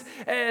practice,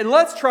 and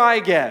let's try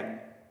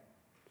again.'"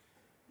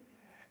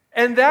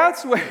 And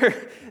that's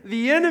where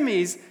the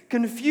enemy's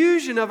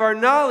confusion of our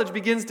knowledge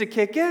begins to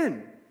kick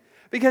in,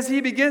 because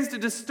he begins to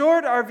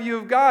distort our view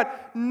of God.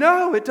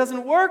 No, it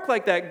doesn't work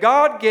like that.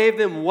 God gave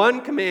them one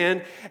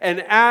command,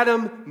 and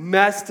Adam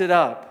messed it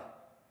up.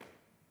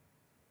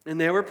 And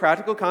there were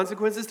practical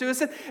consequences to his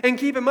sin. And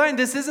keep in mind,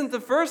 this isn't the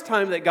first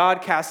time that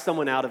God cast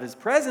someone out of his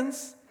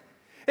presence.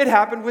 It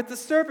happened with the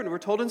serpent. We're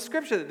told in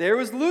Scripture that there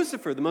was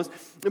Lucifer, the most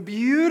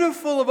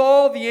beautiful of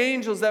all the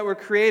angels that were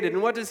created.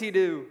 And what does he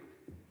do?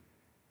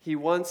 He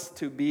wants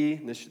to be,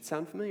 and this should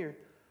sound familiar,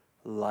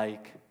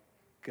 like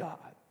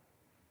God.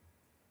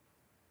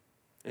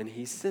 And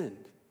he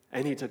sinned.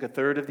 And he took a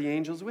third of the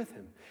angels with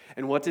him.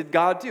 And what did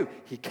God do?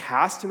 He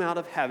cast him out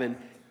of heaven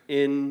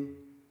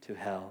into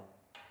hell.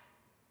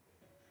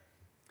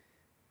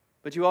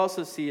 But you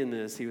also see in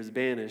this, he was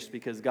banished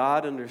because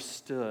God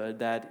understood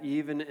that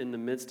even in the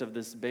midst of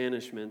this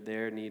banishment,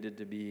 there needed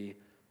to be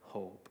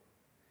hope.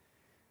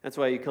 That's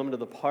why you come to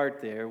the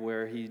part there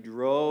where he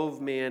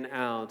drove man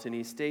out and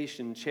he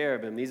stationed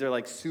cherubim. These are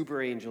like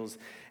super angels,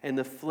 and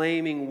the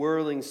flaming,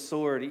 whirling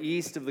sword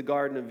east of the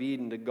Garden of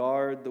Eden to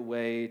guard the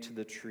way to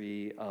the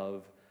tree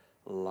of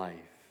life.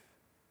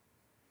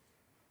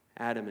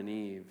 Adam and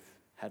Eve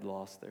had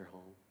lost their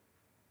home.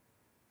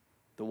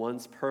 The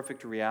once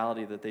perfect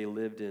reality that they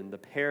lived in, the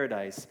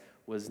paradise,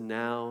 was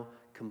now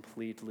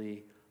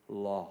completely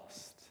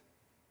lost.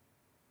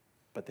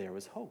 But there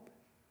was hope.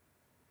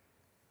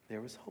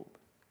 There was hope.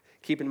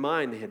 Keep in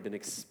mind, they had been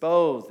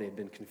exposed, they had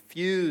been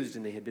confused,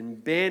 and they had been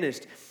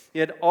banished.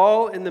 Yet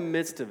all in the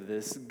midst of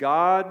this,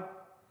 God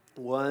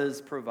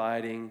was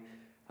providing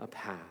a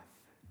path.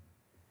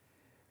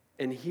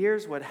 And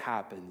here's what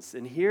happens,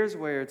 and here's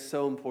where it's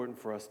so important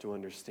for us to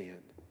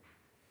understand.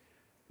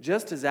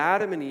 Just as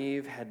Adam and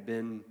Eve had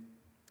been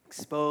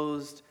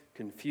exposed,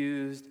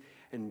 confused,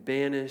 and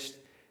banished,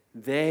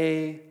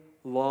 they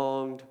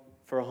longed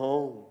for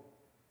home.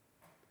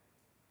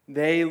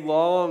 They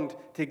longed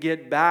to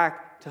get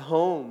back to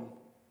home.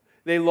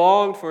 They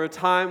longed for a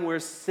time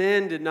where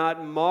sin did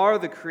not mar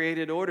the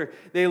created order.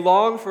 They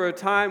longed for a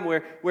time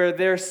where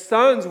their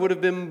sons would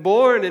have been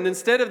born, and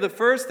instead of the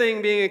first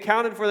thing being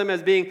accounted for them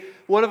as being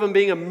one of them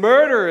being a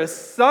murderous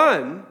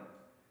son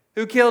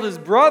who killed his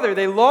brother,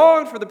 they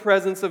longed for the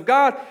presence of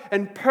God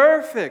and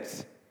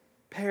perfect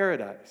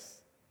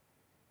paradise.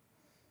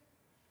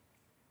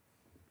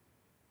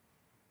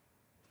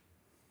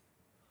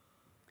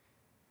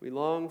 We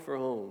long for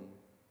home.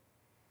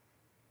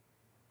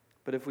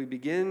 But if we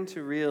begin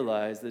to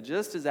realize that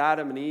just as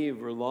Adam and Eve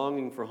were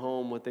longing for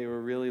home, what they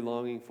were really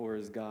longing for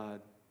is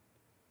God.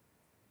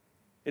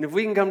 And if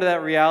we can come to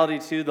that reality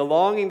too, the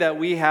longing that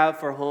we have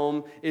for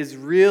home is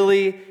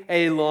really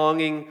a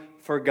longing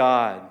for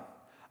God.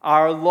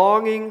 Our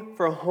longing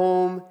for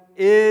home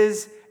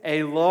is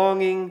a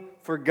longing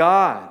for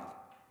God.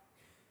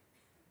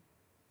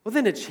 Well,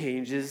 then it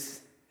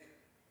changes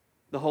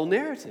the whole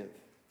narrative.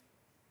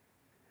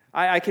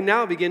 I can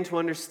now begin to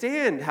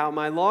understand how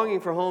my longing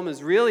for home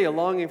is really a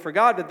longing for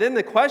God. But then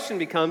the question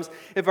becomes,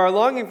 if our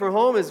longing for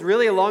home is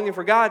really a longing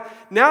for God,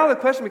 now the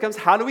question becomes,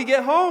 how do we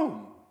get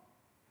home?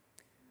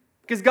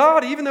 Because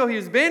God, even though He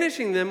was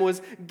banishing them,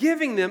 was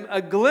giving them a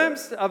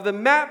glimpse of the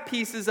map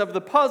pieces of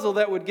the puzzle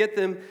that would get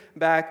them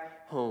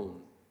back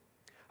home.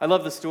 I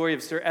love the story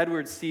of Sir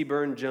Edward C.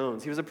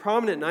 Burne-Jones. He was a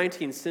prominent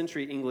 19th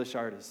century English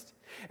artist.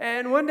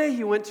 And one day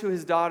he went to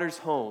his daughter's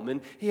home,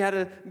 and he had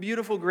a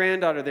beautiful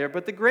granddaughter there,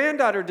 but the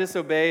granddaughter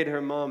disobeyed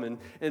her mom,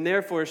 and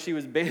therefore she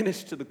was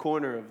banished to the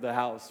corner of the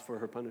house for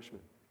her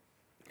punishment.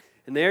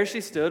 And there she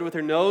stood with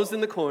her nose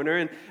in the corner,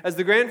 and as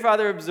the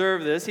grandfather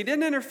observed this, he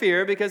didn't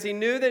interfere because he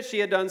knew that she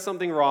had done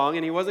something wrong,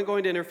 and he wasn't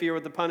going to interfere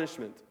with the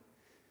punishment.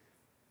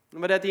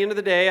 But at the end of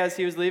the day, as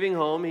he was leaving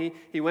home,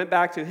 he went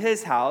back to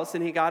his house,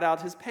 and he got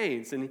out his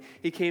paints, and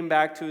he came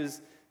back to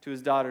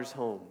his daughter's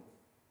home.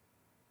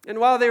 And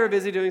while they were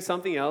busy doing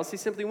something else, he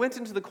simply went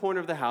into the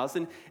corner of the house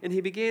and he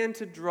began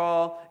to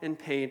draw and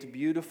paint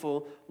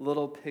beautiful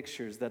little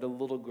pictures that a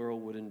little girl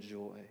would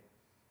enjoy.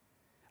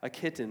 A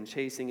kitten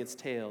chasing its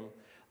tail,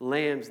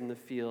 lambs in the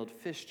field,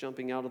 fish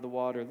jumping out of the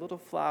water, little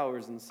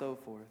flowers, and so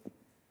forth.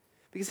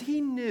 Because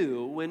he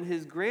knew when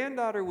his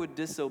granddaughter would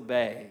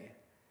disobey,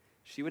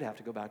 she would have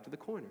to go back to the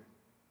corner.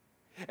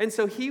 And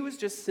so he was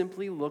just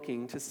simply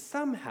looking to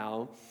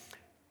somehow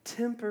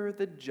temper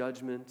the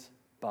judgment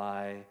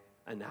by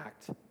an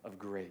act of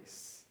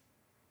grace.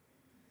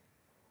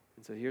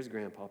 And so here's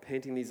Grandpa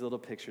painting these little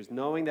pictures,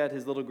 knowing that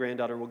his little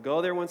granddaughter will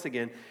go there once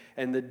again,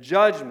 and the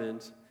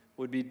judgment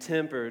would be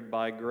tempered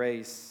by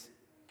grace.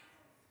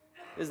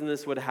 Isn't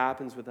this what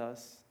happens with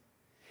us?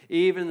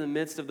 Even in the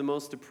midst of the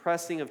most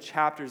depressing of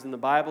chapters in the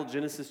Bible,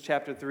 Genesis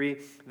chapter 3,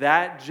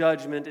 that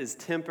judgment is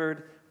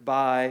tempered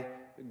by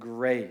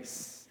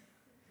grace.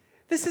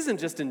 This isn't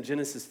just in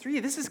Genesis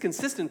 3. This is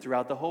consistent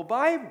throughout the whole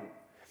Bible.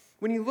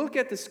 When you look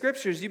at the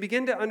scriptures, you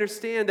begin to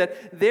understand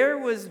that there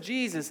was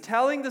Jesus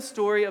telling the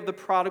story of the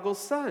prodigal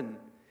son.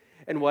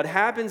 And what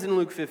happens in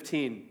Luke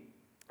 15?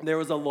 There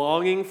was a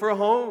longing for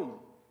home,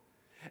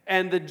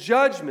 and the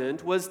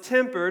judgment was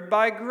tempered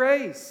by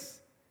grace.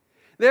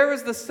 There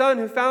was the son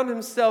who found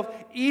himself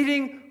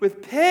eating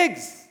with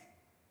pigs,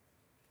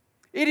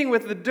 eating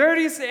with the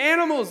dirtiest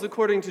animals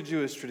according to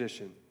Jewish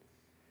tradition.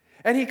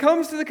 And he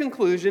comes to the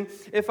conclusion,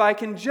 if I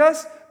can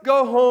just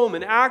go home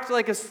and act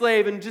like a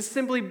slave and just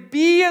simply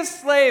be a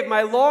slave,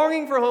 my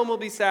longing for home will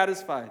be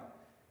satisfied.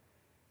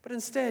 But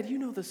instead, you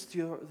know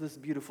this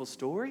beautiful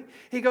story.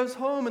 He goes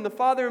home and the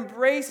father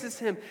embraces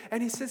him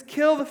and he says,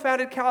 kill the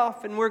fatted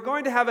calf and we're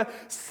going to have a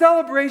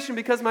celebration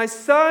because my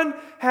son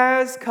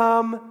has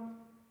come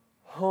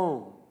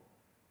home.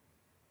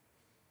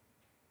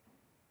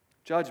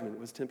 Judgment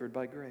was tempered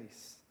by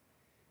grace.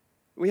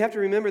 We have to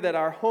remember that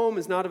our home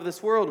is not of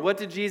this world. What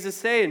did Jesus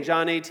say in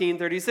John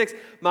 18:36?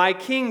 My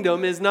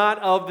kingdom is not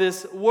of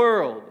this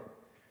world.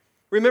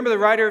 Remember the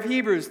writer of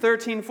Hebrews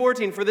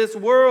 13:14, for this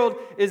world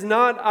is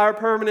not our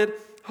permanent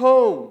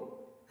home.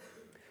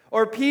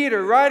 Or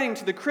Peter writing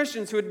to the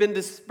Christians who had been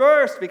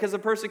dispersed because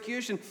of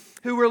persecution,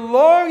 who were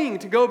longing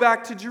to go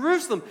back to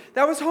Jerusalem.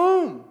 That was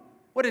home.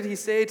 What did he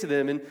say to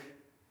them in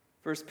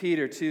 1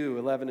 Peter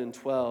 2:11 and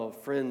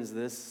 12? Friends,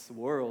 this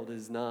world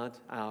is not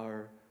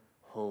our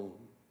home.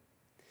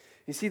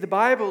 You see, the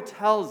Bible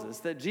tells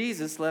us that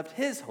Jesus left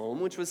his home,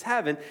 which was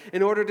heaven,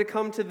 in order to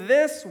come to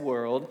this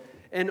world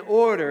in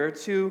order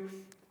to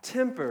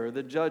temper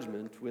the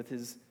judgment with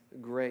his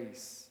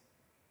grace.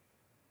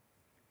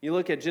 You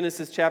look at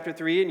Genesis chapter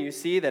 3 and you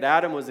see that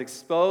Adam was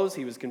exposed,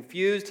 he was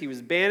confused, he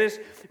was banished.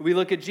 We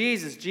look at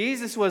Jesus.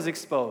 Jesus was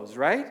exposed,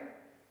 right?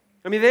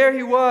 I mean, there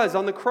he was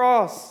on the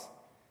cross,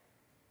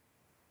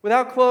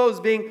 without clothes,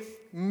 being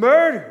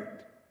murdered.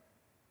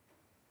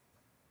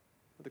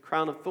 With a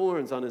crown of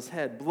thorns on his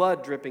head,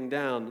 blood dripping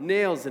down,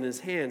 nails in his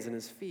hands and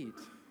his feet.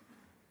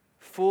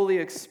 fully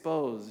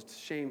exposed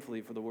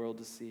shamefully for the world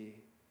to see.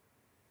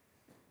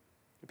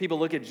 People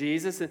look at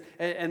Jesus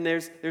and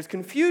there's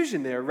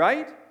confusion there,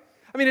 right?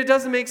 I mean, it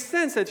doesn't make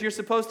sense that you're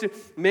supposed to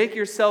make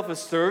yourself a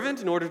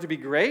servant in order to be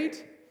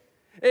great.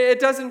 It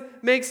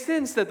doesn't make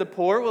sense that the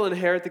poor will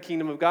inherit the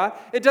kingdom of God.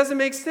 It doesn't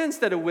make sense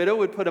that a widow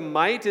would put a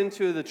mite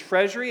into the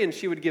treasury and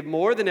she would give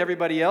more than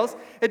everybody else.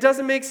 It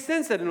doesn't make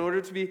sense that in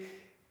order to be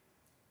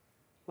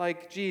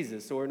like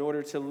Jesus or in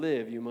order to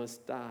live, you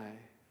must die.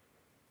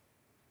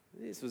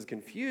 This was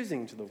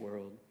confusing to the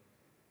world.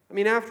 I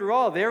mean, after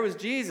all, there was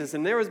Jesus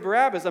and there was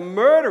Barabbas, a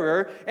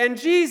murderer, and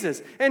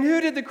Jesus. And who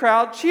did the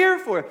crowd cheer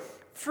for?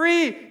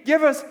 Free,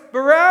 give us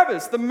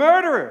Barabbas, the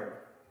murderer.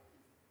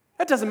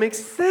 That doesn't make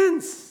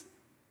sense.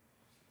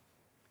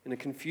 In a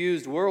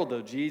confused world,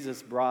 though,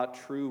 Jesus brought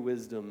true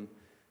wisdom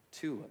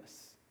to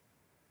us,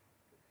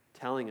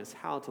 telling us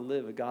how to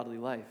live a godly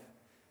life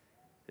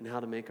and how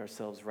to make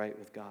ourselves right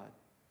with God.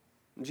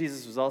 And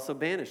Jesus was also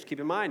banished. Keep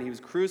in mind, he was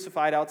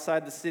crucified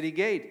outside the city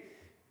gate.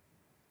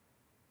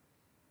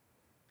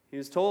 He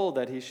was told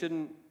that he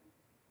shouldn't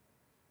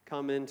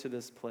come into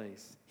this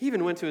place. He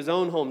even went to his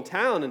own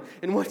hometown,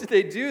 and what did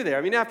they do there?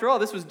 I mean, after all,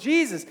 this was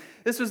Jesus.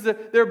 This was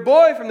their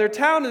boy from their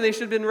town, and they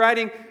should have been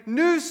writing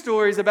news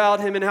stories about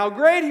him and how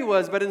great he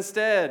was, but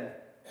instead,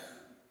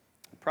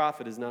 the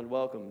prophet is not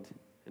welcomed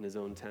in his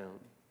own town.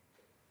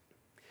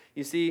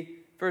 You see,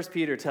 1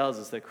 Peter tells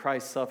us that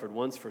Christ suffered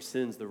once for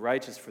sins, the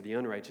righteous for the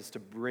unrighteous, to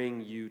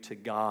bring you to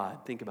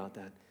God. Think about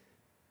that.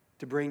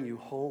 To bring you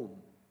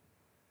home.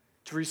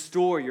 To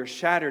restore your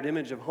shattered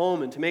image of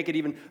home and to make it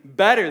even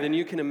better than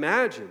you can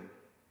imagine.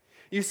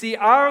 You see,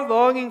 our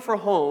longing for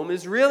home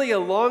is really a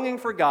longing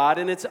for God,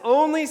 and it's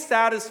only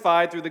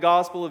satisfied through the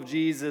gospel of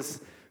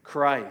Jesus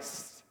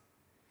Christ.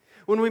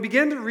 When we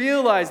begin to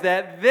realize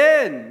that,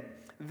 then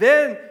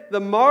the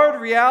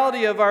marred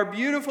reality of our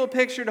beautiful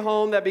pictured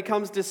home that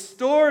becomes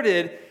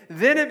distorted,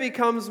 then it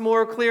becomes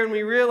more clear and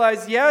we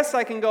realize, yes,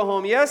 I can go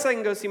home. Yes, I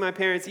can go see my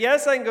parents.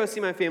 Yes, I can go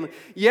see my family.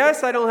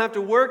 Yes, I don't have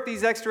to work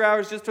these extra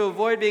hours just to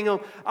avoid being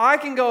home. I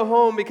can go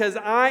home because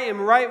I am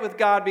right with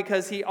God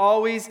because he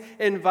always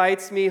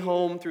invites me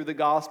home through the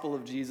gospel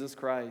of Jesus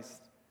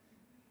Christ.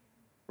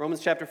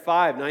 Romans chapter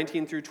 5,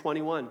 19 through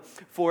 21.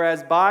 For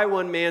as by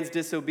one man's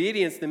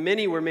disobedience the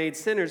many were made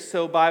sinners,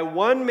 so by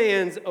one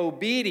man's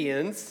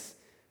obedience,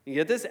 you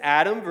get this,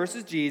 Adam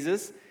versus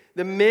Jesus,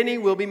 the many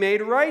will be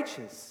made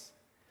righteous.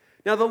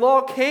 Now the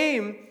law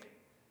came in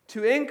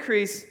to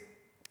increase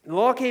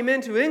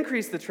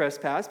the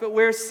trespass, but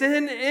where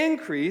sin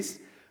increased,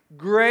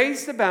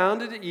 grace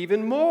abounded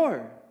even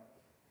more.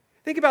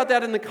 Think about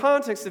that in the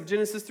context of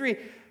Genesis 3.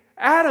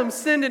 Adam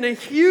sinned in a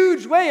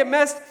huge way. It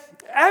messed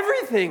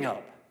everything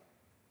up.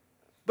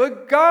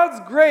 But God's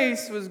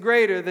grace was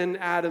greater than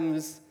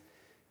Adam's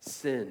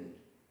sin.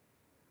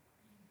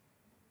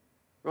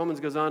 Romans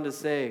goes on to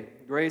say,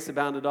 grace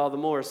abounded all the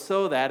more,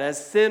 so that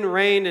as sin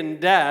reigned in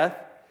death,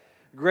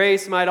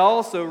 grace might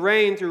also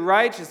reign through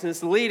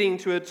righteousness, leading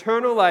to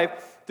eternal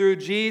life through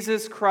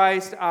Jesus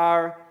Christ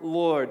our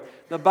Lord.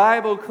 The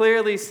Bible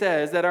clearly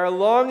says that our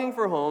longing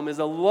for home is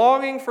a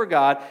longing for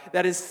God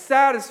that is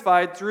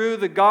satisfied through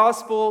the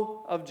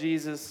gospel of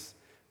Jesus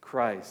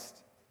Christ.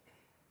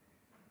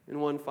 And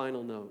one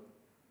final note.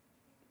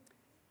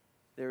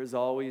 There is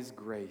always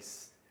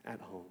grace at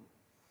home.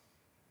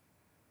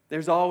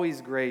 There's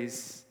always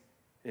grace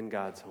in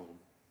God's home.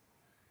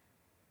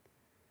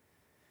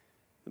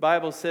 The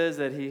Bible says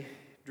that he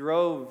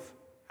drove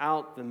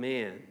out the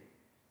man.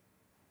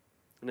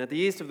 And at the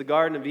east of the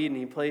Garden of Eden,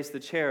 he placed the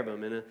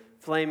cherubim and a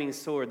flaming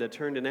sword that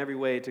turned in every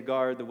way to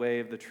guard the way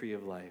of the tree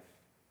of life.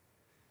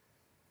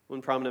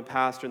 One prominent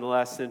pastor in the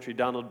last century,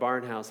 Donald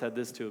Barnhouse, had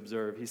this to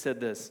observe. He said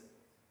this: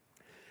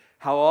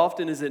 how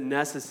often is it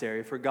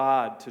necessary for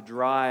God to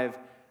drive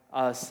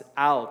us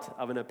out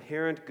of an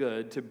apparent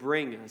good to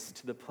bring us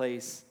to the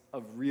place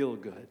of real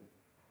good?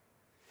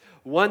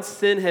 Once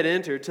sin had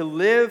entered, to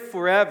live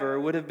forever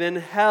would have been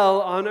hell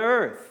on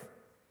earth.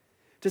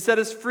 To set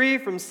us free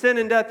from sin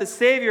and death, the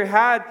Savior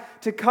had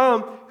to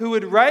come who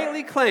would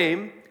rightly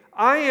claim,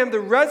 I am the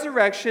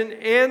resurrection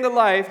and the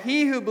life.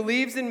 He who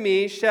believes in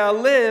me shall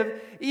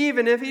live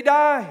even if he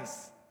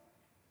dies.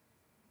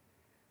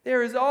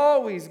 There is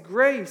always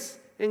grace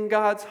in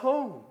God's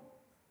home.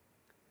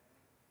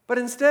 But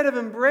instead of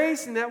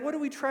embracing that, what do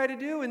we try to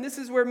do? And this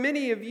is where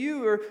many of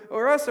you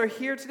or us are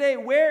here today.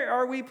 Where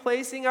are we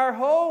placing our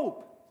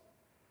hope?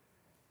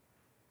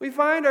 We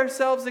find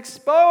ourselves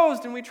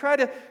exposed and we try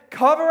to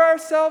cover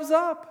ourselves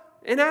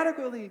up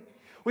inadequately.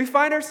 We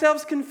find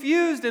ourselves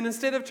confused, and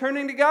instead of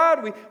turning to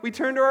God, we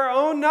turn to our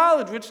own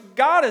knowledge, which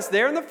got us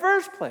there in the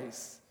first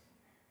place.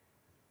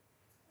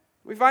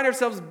 We find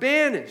ourselves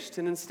banished,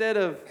 and instead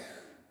of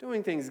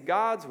doing things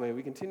God's way,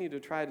 we continue to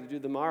try to do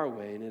them our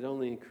way, and it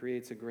only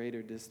creates a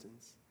greater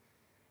distance.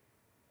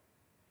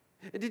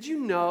 And did you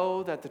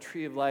know that the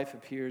tree of life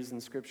appears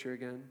in Scripture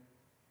again?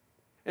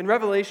 In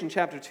Revelation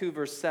chapter 2,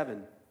 verse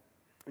 7,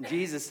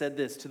 Jesus said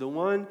this, to the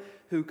one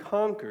who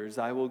conquers,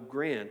 I will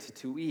grant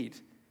to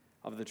eat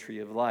of the tree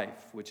of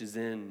life, which is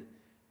in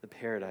the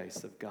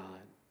paradise of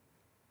God.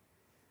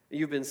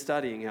 You've been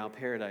studying how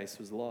paradise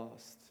was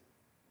lost.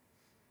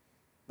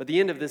 But the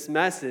end of this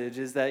message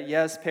is that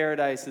yes,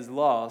 paradise is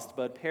lost,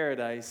 but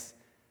paradise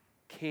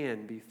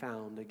can be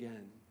found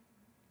again.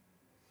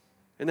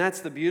 And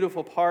that's the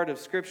beautiful part of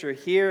Scripture.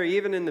 Here,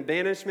 even in the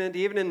banishment,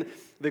 even in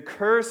the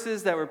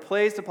curses that were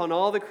placed upon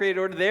all the created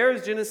order,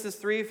 there's Genesis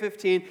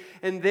 3:15,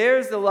 and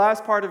there's the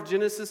last part of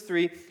Genesis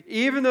 3.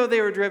 Even though they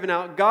were driven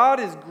out,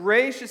 God is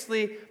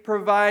graciously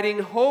providing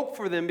hope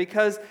for them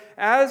because,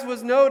 as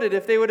was noted,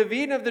 if they would have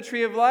eaten of the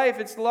tree of life,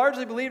 it's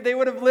largely believed they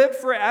would have lived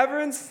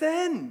forever in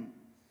sin.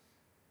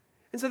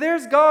 And so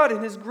there's God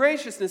in His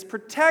graciousness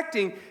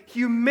protecting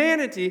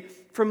humanity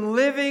from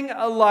living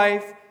a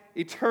life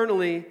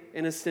eternally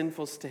in a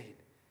sinful state.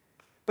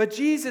 But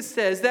Jesus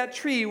says that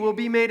tree will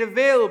be made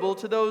available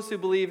to those who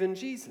believe in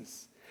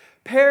Jesus.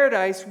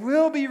 Paradise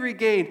will be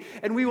regained,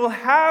 and we will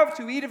have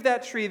to eat of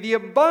that tree, the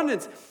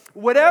abundance.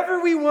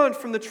 Whatever we want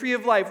from the tree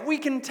of life, we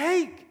can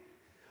take.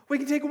 We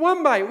can take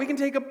one bite, we can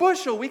take a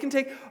bushel, we can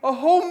take a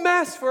whole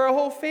mess for our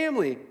whole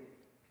family.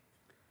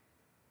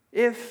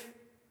 If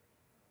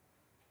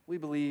we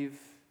believe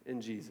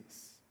in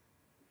Jesus.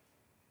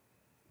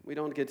 We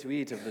don't get to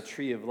eat of the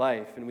tree of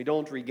life, and we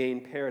don't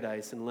regain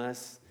paradise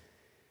unless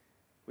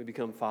we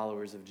become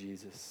followers of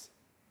Jesus.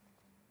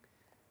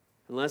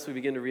 Unless we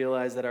begin to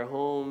realize that our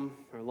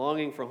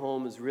longing for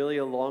home is really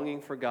a longing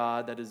for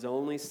God that is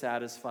only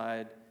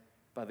satisfied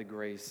by the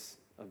grace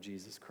of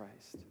Jesus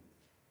Christ.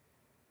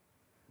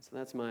 So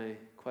that's my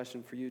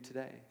question for you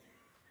today.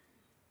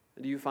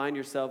 Do you find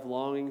yourself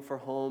longing for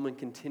home and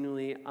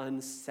continually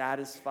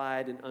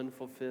unsatisfied and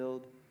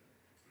unfulfilled?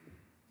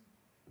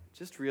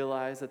 Just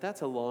realize that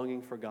that's a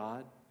longing for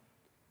God.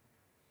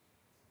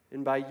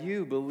 And by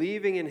you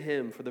believing in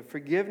Him for the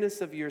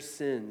forgiveness of your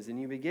sins, and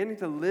you beginning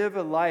to live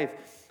a life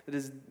that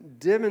is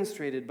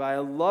demonstrated by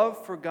a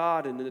love for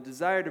God and a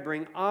desire to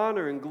bring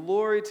honor and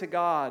glory to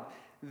God,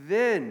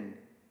 then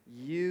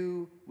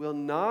you will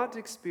not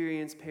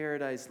experience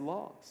paradise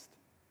lost,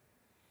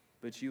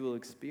 but you will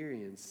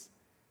experience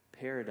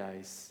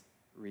paradise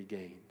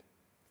regained.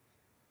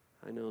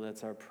 I know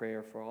that's our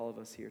prayer for all of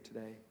us here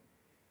today,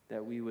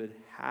 that we would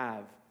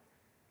have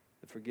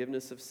the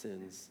forgiveness of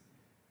sins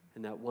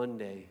and that one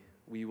day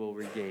we will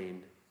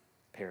regain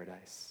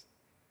paradise.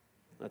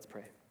 Let's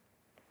pray.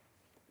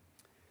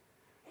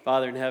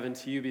 Father in heaven,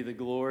 to you be the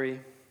glory.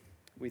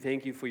 We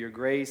thank you for your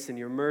grace and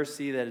your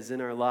mercy that is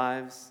in our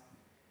lives.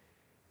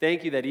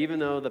 Thank you that even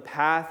though the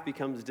path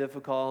becomes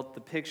difficult,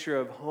 the picture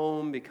of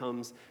home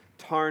becomes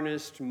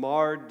tarnished,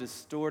 marred,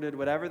 distorted,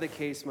 whatever the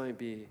case might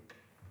be,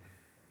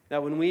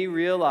 that when we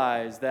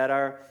realize that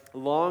our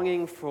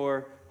longing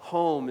for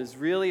home is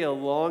really a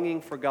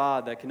longing for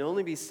God that can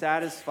only be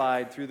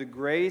satisfied through the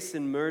grace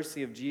and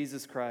mercy of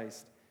Jesus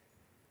Christ.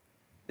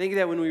 Thank you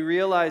that when we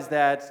realize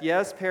that,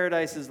 yes,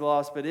 paradise is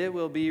lost, but it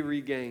will be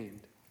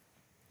regained.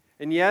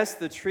 And yes,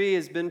 the tree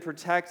has been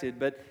protected,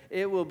 but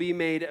it will be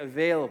made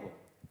available.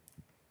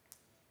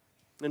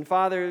 And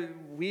Father,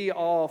 we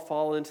all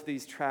fall into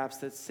these traps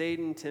that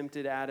Satan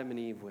tempted Adam and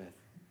Eve with.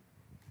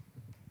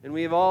 And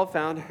we have all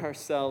found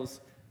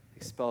ourselves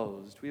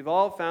exposed. We've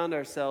all found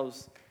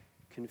ourselves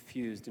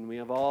confused, and we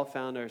have all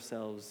found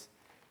ourselves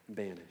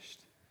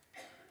banished.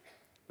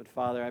 But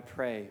Father, I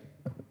pray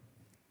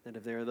that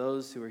if there are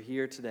those who are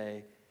here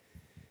today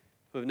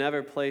who have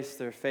never placed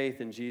their faith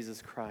in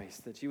Jesus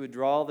Christ, that you would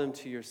draw them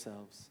to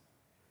yourselves.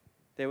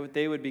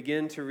 They would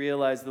begin to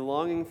realize the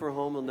longing for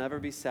home will never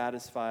be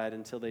satisfied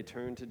until they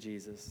turn to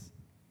Jesus.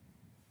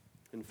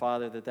 And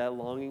Father, that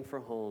longing for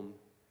home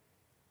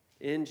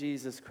in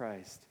Jesus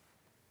Christ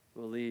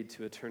will lead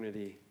to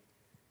eternity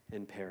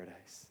in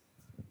paradise.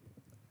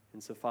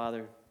 And so,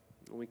 Father,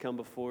 when we come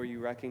before you,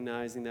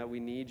 recognizing that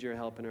we need your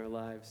help in our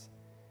lives,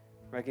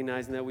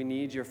 recognizing that we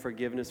need your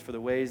forgiveness for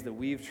the ways that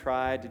we've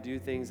tried to do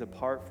things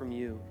apart from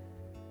you,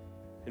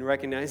 and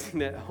recognizing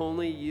that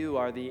only you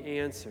are the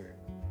answer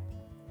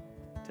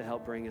to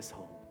help bring us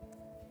home.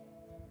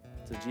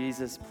 So,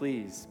 Jesus,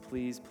 please,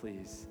 please,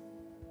 please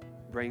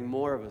bring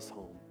more of us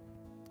home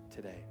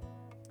today.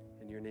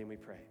 In your name we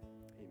pray.